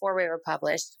before we were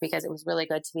published, because it was really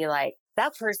good to be like,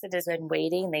 that person has been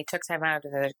waiting. They took time out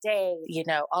of their day, you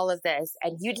know, all of this.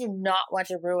 And you do not want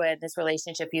to ruin this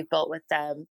relationship you've built with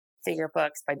them through your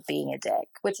books by being a dick,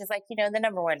 which is like, you know, the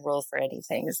number one rule for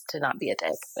anything is to not be a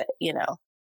dick, but you know.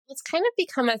 It's kind of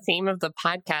become a theme of the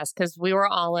podcast because we were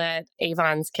all at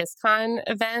Avon's KissCon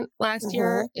event last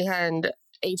year, and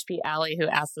HB Alley, who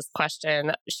asked this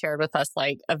question, shared with us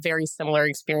like a very similar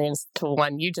experience to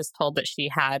one you just told that she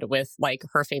had with like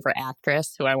her favorite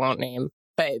actress, who I won't name,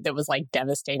 but that was like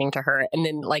devastating to her. And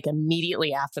then like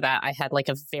immediately after that, I had like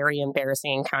a very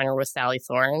embarrassing encounter with Sally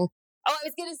Thorne. Oh, I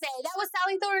was going to say, that was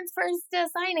Sally Thorne's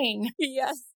first signing.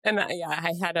 Yes. And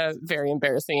I had a very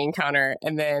embarrassing encounter.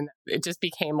 And then it just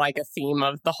became like a theme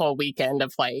of the whole weekend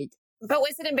of like. But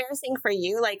was it embarrassing for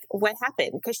you? Like, what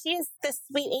happened? Because she is the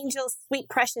sweet angel, sweet,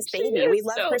 precious baby. We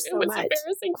love her so much. It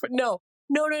was embarrassing. No.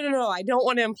 I don't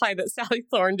want to imply that Sally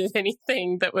Thorne did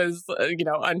anything that was,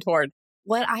 untoward.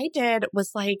 What I did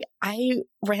was like, I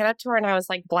ran up to her and I was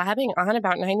like blabbing on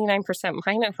about 99%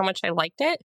 Mine and how much I liked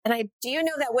it. And do you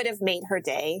know that would have made her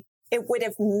day? It would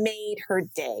have made her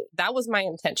day. That was my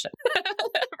intention.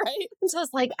 Right? And so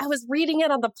I was reading it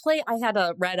on the plane. I had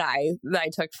a red eye that I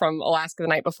took from Alaska the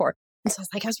night before. And so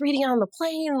I was reading it on the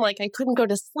plane, like I couldn't go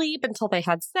to sleep until they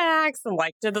had sex and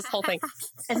like did this whole thing.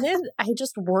 And then I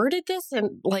just worded this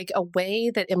in like a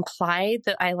way that implied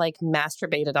that I like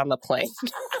masturbated on the plane.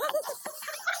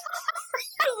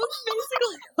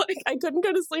 Basically, like I couldn't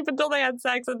go to sleep until they had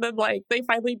sex, and then like they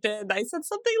finally did. I said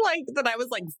something like that I was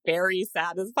like very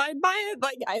satisfied by it.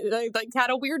 Like I like had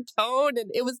a weird tone,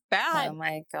 and it was bad. Oh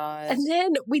my god! And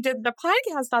then we did the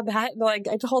podcast on that, and like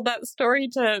I told that story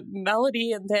to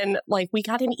Melody, and then like we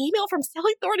got an email from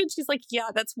Sally Thorne, and she's like, "Yeah,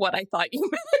 that's what I thought you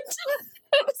meant."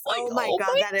 I was like, "Oh my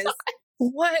god, that is."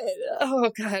 What?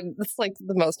 Oh god, that's like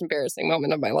the most embarrassing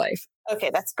moment of my life. Okay,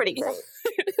 that's pretty great.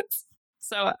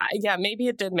 So yeah, maybe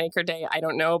it did make her day. I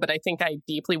don't know, but I think I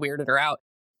deeply weirded her out.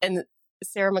 And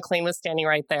Sarah McLean was standing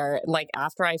right there. And like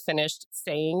after I finished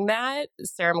saying that,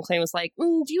 Sarah McLean was like,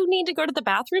 do you need to go to the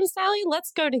bathroom, Sally?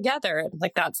 Let's go together. And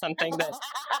like that's something that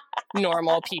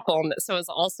normal people. So it was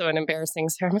also an embarrassing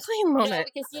Sarah McLean moment. No,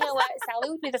 because you know what?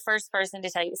 Sally would be the first person to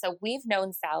tell you. So we've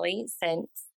known Sally since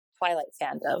Twilight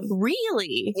fandom.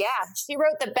 Really? Yeah. She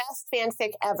wrote the best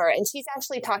fanfic ever. And she's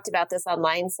actually talked about this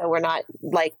online, so we're not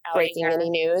like breaking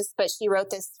any news. But she wrote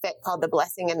this fic called The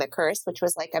Blessing and the Curse, which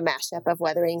was like a mashup of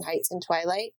Wuthering Heights and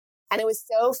Twilight. And it was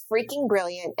so freaking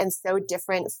brilliant and so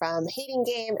different from Hating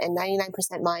Game and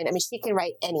 99% Mine. I mean, she can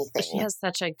write anything. She has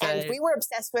such a good... And we were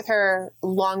obsessed with her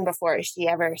long before she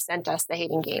ever sent us the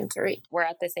Hating Game to read. We're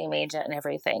at the same agent and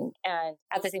everything, and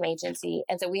at the same agency.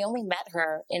 And so we only met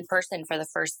her in person for the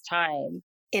first time.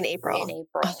 In April.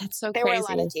 Oh, that's so there crazy. There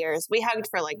were a lot of tears. We hugged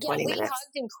for like 20 minutes. We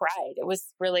hugged and cried. It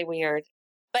was really weird.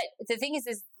 But the thing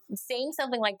is saying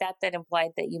something like that implied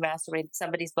that you masturbated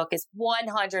somebody's book is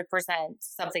 100%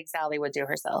 something Sally would do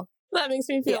herself. That makes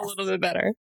me feel a little bit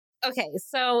better. Okay,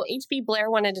 so HB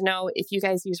Blair wanted to know if you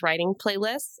guys use writing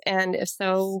playlists, and if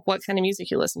so, what kind of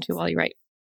music you listen to while you write.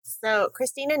 So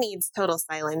Christina needs total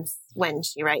silence when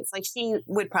she writes. Like she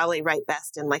would probably write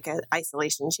best in like an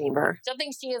isolation chamber.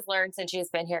 Something she has learned since she has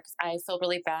been here, because I feel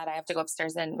really bad. I have to go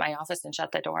upstairs in my office and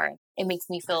shut the door. It makes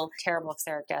me feel terrible if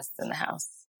there are guests in the house.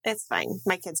 It's fine.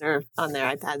 My kids are on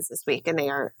their iPads this week and they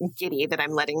are giddy that I'm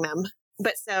letting them.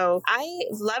 But so I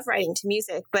love writing to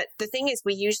music, but the thing is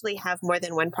we usually have more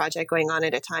than one project going on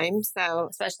at a time. So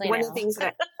especially one now. of the things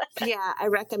that I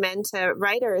recommend to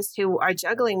writers who are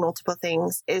juggling multiple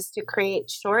things is to create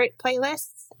short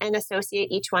playlists and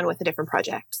associate each one with a different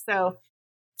project. So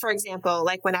for example,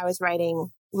 like when I was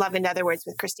writing Love in Other Words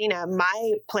with Christina,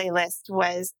 my playlist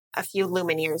was a few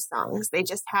Lumineers songs. They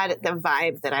just had the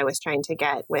vibe that I was trying to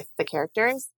get with the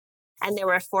characters. And there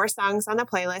were 4 songs on the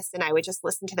playlist and I would just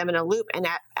listen to them in a loop. And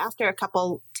after a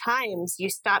couple times, you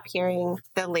stop hearing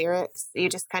the lyrics. You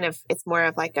just it's more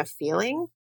of like a feeling.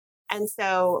 And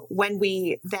so when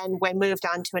we moved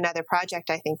on to another project,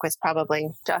 I think was probably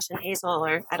Josh and Hazel,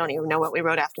 or I don't even know what we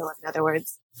wrote after Love in Other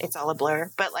Words. It's all a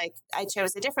blur. But like I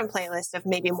chose a different playlist of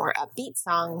maybe more upbeat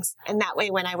songs. And that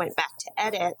way, when I went back to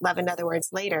edit Love in Other Words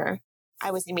later,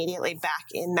 I was immediately back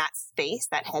in that space,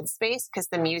 that headspace, because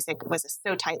the music was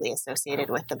so tightly associated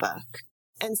with the book.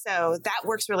 And so that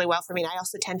works really well for me. And I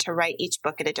also tend to write each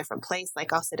book at a different place.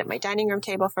 Like I'll sit at my dining room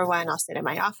table for one, I'll sit in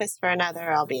my office for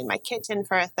another, I'll be in my kitchen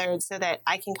for a third, so that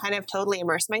I can kind of totally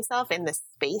immerse myself in the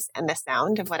space and the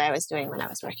sound of what I was doing when I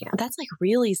was working on it. That's like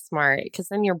really smart, because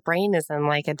then your brain isn't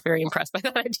like, it's very impressed by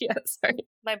that idea. Sorry.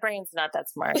 My brain's not that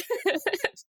smart.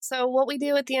 So what we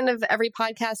do at the end of every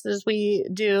podcast is we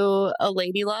do a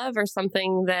lady love, or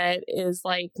something that is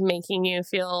like making you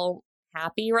feel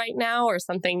happy right now, or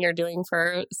something you're doing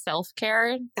for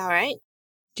self-care. All right.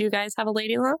 Do you guys have a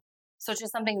lady love? So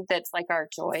just something that's like our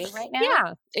joy right now?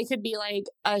 Yeah. It could be like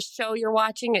a show you're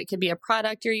watching. It could be a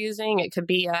product you're using. It could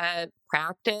be a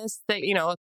practice that,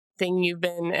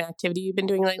 an activity you've been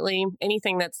doing lately.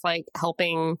 Anything that's like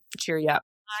helping cheer you up.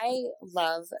 I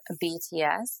love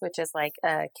BTS, which is like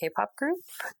a K-pop group.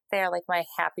 They're like my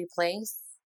happy place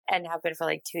and have been for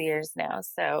like 2 years now.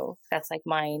 So that's like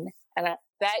mine. And I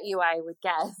bet you I would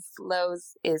guess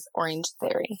Lowe's is Orange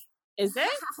Theory. Is it?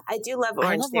 I do love I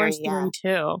Orange love Theory. Orange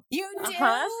Theory too. You do?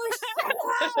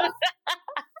 Uh-huh.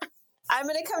 I'm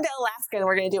going to come to Alaska and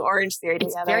we're going to do Orange Theory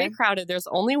It's together. very crowded. There's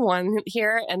only one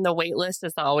here, and the wait list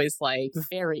is always like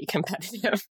very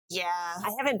competitive. Yeah.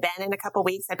 I haven't been in a couple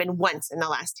weeks. I've been once in the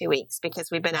last 2 weeks because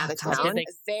we've been out of town.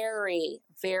 Very,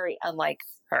 very unlike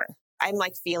her. I'm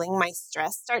like feeling my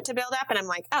stress start to build up, and I'm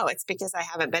like, oh, it's because I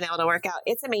haven't been able to work out.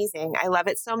 It's amazing. I love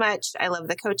it so much. I love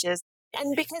the coaches.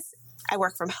 And because I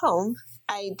work from home,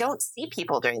 I don't see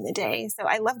people during the day. So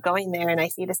I love going there and I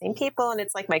see the same people, and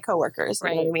it's like my coworkers.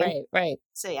 Right, you know what I mean? right.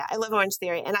 So yeah, I love Orange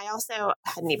Theory. And I also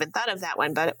hadn't even thought of that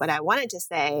one, but what I wanted to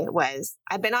say was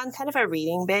I've been on kind of a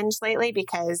reading binge lately,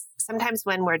 because sometimes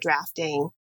when we're drafting,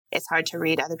 it's hard to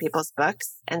read other people's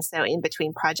books. And so in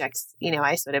between projects,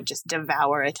 I sort of just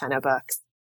devour a ton of books.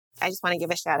 I just want to give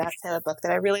a shout out to a book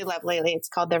that I really love lately. It's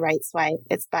called The Right Swipe.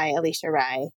 It's by Alicia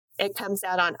Rai. It comes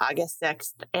out on August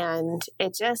 6th, and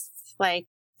it just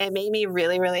it made me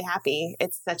really, really happy.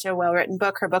 It's such a well-written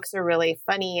book. Her books are really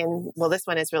funny, and this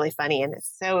one is really funny, and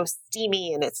it's so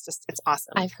steamy, and it's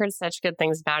awesome. I've heard such good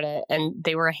things about it, and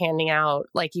they were handing out,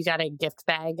 you got a gift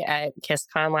bag at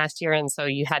KissCon last year, and so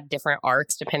you had different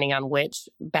arcs depending on which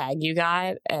bag you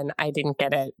got, and I didn't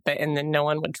get it, and then no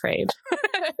one would trade.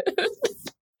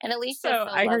 And Alicia, so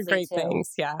I heard great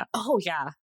things. Yeah. Oh, yeah.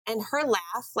 And her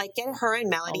laugh, get her and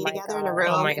Melody together in a God.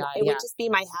 room. Oh my God, it would just be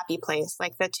my happy place.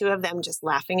 The two of them just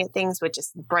laughing at things would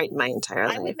just brighten my entire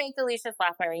life. I would make Alicia's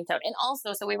laugh my ringtone. And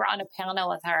also, so we were on a panel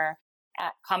with her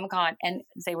at Comic-Con, and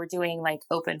they were doing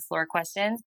open floor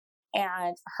questions.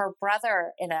 And her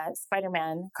brother in a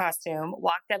Spider-Man costume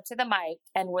walked up to the mic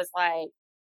and was like,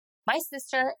 "My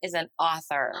sister is an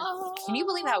author. Oh. Can you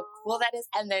believe how cool that is?"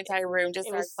 And the entire room just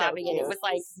started clapping. And it was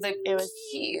it was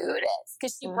cutest,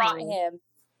 because she brought him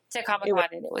to Comic-Con,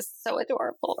 and it was so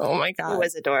adorable. Oh my God. It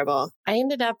was adorable. I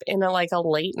ended up in a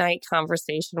late night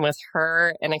conversation with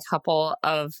her and a couple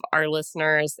of our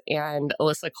listeners and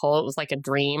Alyssa Cole. It was like a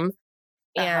dream.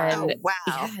 And wow.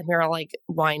 Yeah, and we were all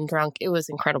wine drunk. It was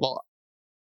incredible.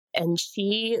 And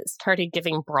she started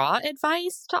giving bra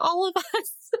advice to all of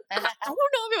us. I don't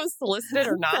know if it was solicited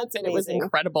or not, but it was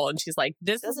incredible. And she's like,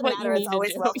 this is what you need to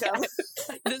do. Yeah.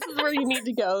 This is where you need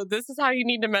to go. This is how you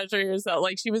need to measure yourself.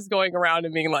 She was going around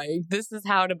and being like, this is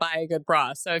how to buy a good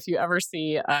bra. So if you ever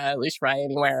see Alicia Rai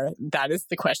anywhere, that is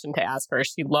the question to ask her.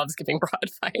 She loves giving bra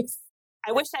advice.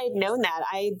 I wish I had known that.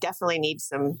 I definitely need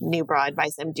some new bra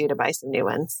advice. I'm due to buy some new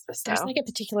ones. So. There's a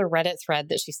particular Reddit thread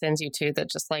that she sends you to that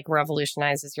just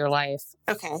revolutionizes your life.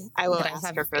 Okay. I will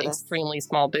ask her for this. Extremely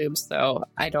small boobs, so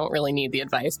I don't really need the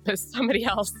advice, but somebody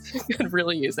else could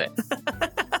really use it.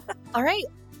 All right.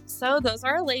 So those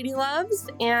are our lady loves,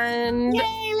 and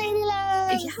yay, lady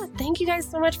loves! Yeah, thank you guys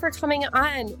so much for coming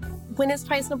on. When is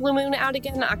Twice in a Blue Moon out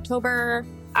again? October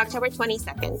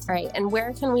 22nd. All right. And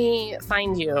where can we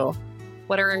find you?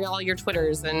 What are all your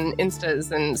Twitters and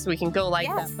Instas, and so we can go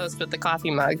that post with the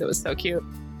coffee mug that was so cute?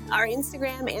 Our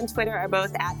Instagram and Twitter are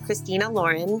both at Christina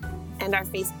Lauren, and our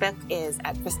Facebook is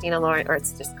at Christina Lauren, or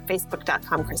it's just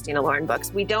facebook.com Christina Lauren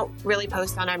Books. We don't really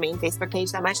post on our main Facebook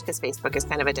page that much because Facebook is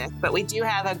kind of a dick, but we do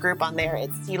have a group on there.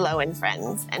 It's CeeLo and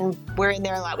Friends, and we're in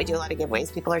there a lot. We do a lot of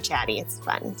giveaways. People are chatty. It's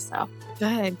fun. So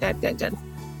Good.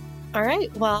 All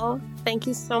right. Well, thank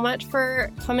you so much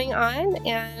for coming on,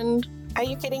 and Are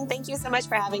you kidding? Thank you so much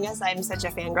for having us. I'm such a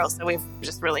fangirl, so we've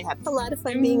just really had a lot of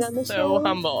fun being on the show. So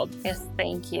humbled. Yes,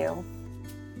 thank you.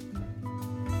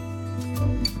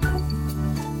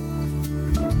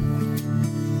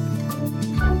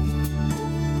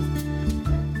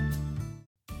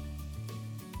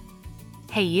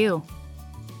 Hey, you.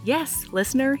 Yes,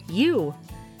 listener, you.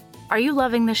 Are you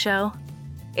loving the show?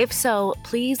 If so,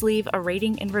 please leave a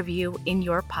rating and review in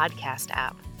your podcast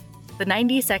app. The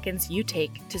 90 seconds you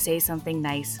take to say something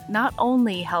nice not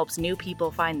only helps new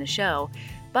people find the show,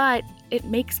 but it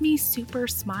makes me super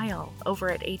smile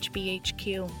over at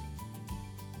HBHQ.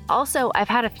 Also, I've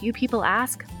had a few people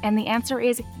ask, and the answer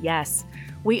is yes.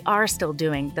 We are still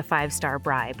doing the 5-star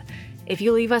bribe. If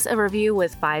you leave us a review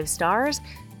with 5 stars,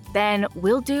 then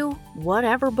we'll do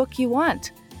whatever book you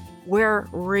want. We're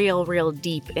real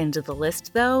deep into the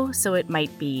list, though, so it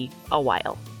might be a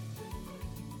while.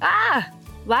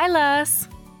 Lilas!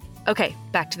 Okay,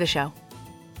 back to the show.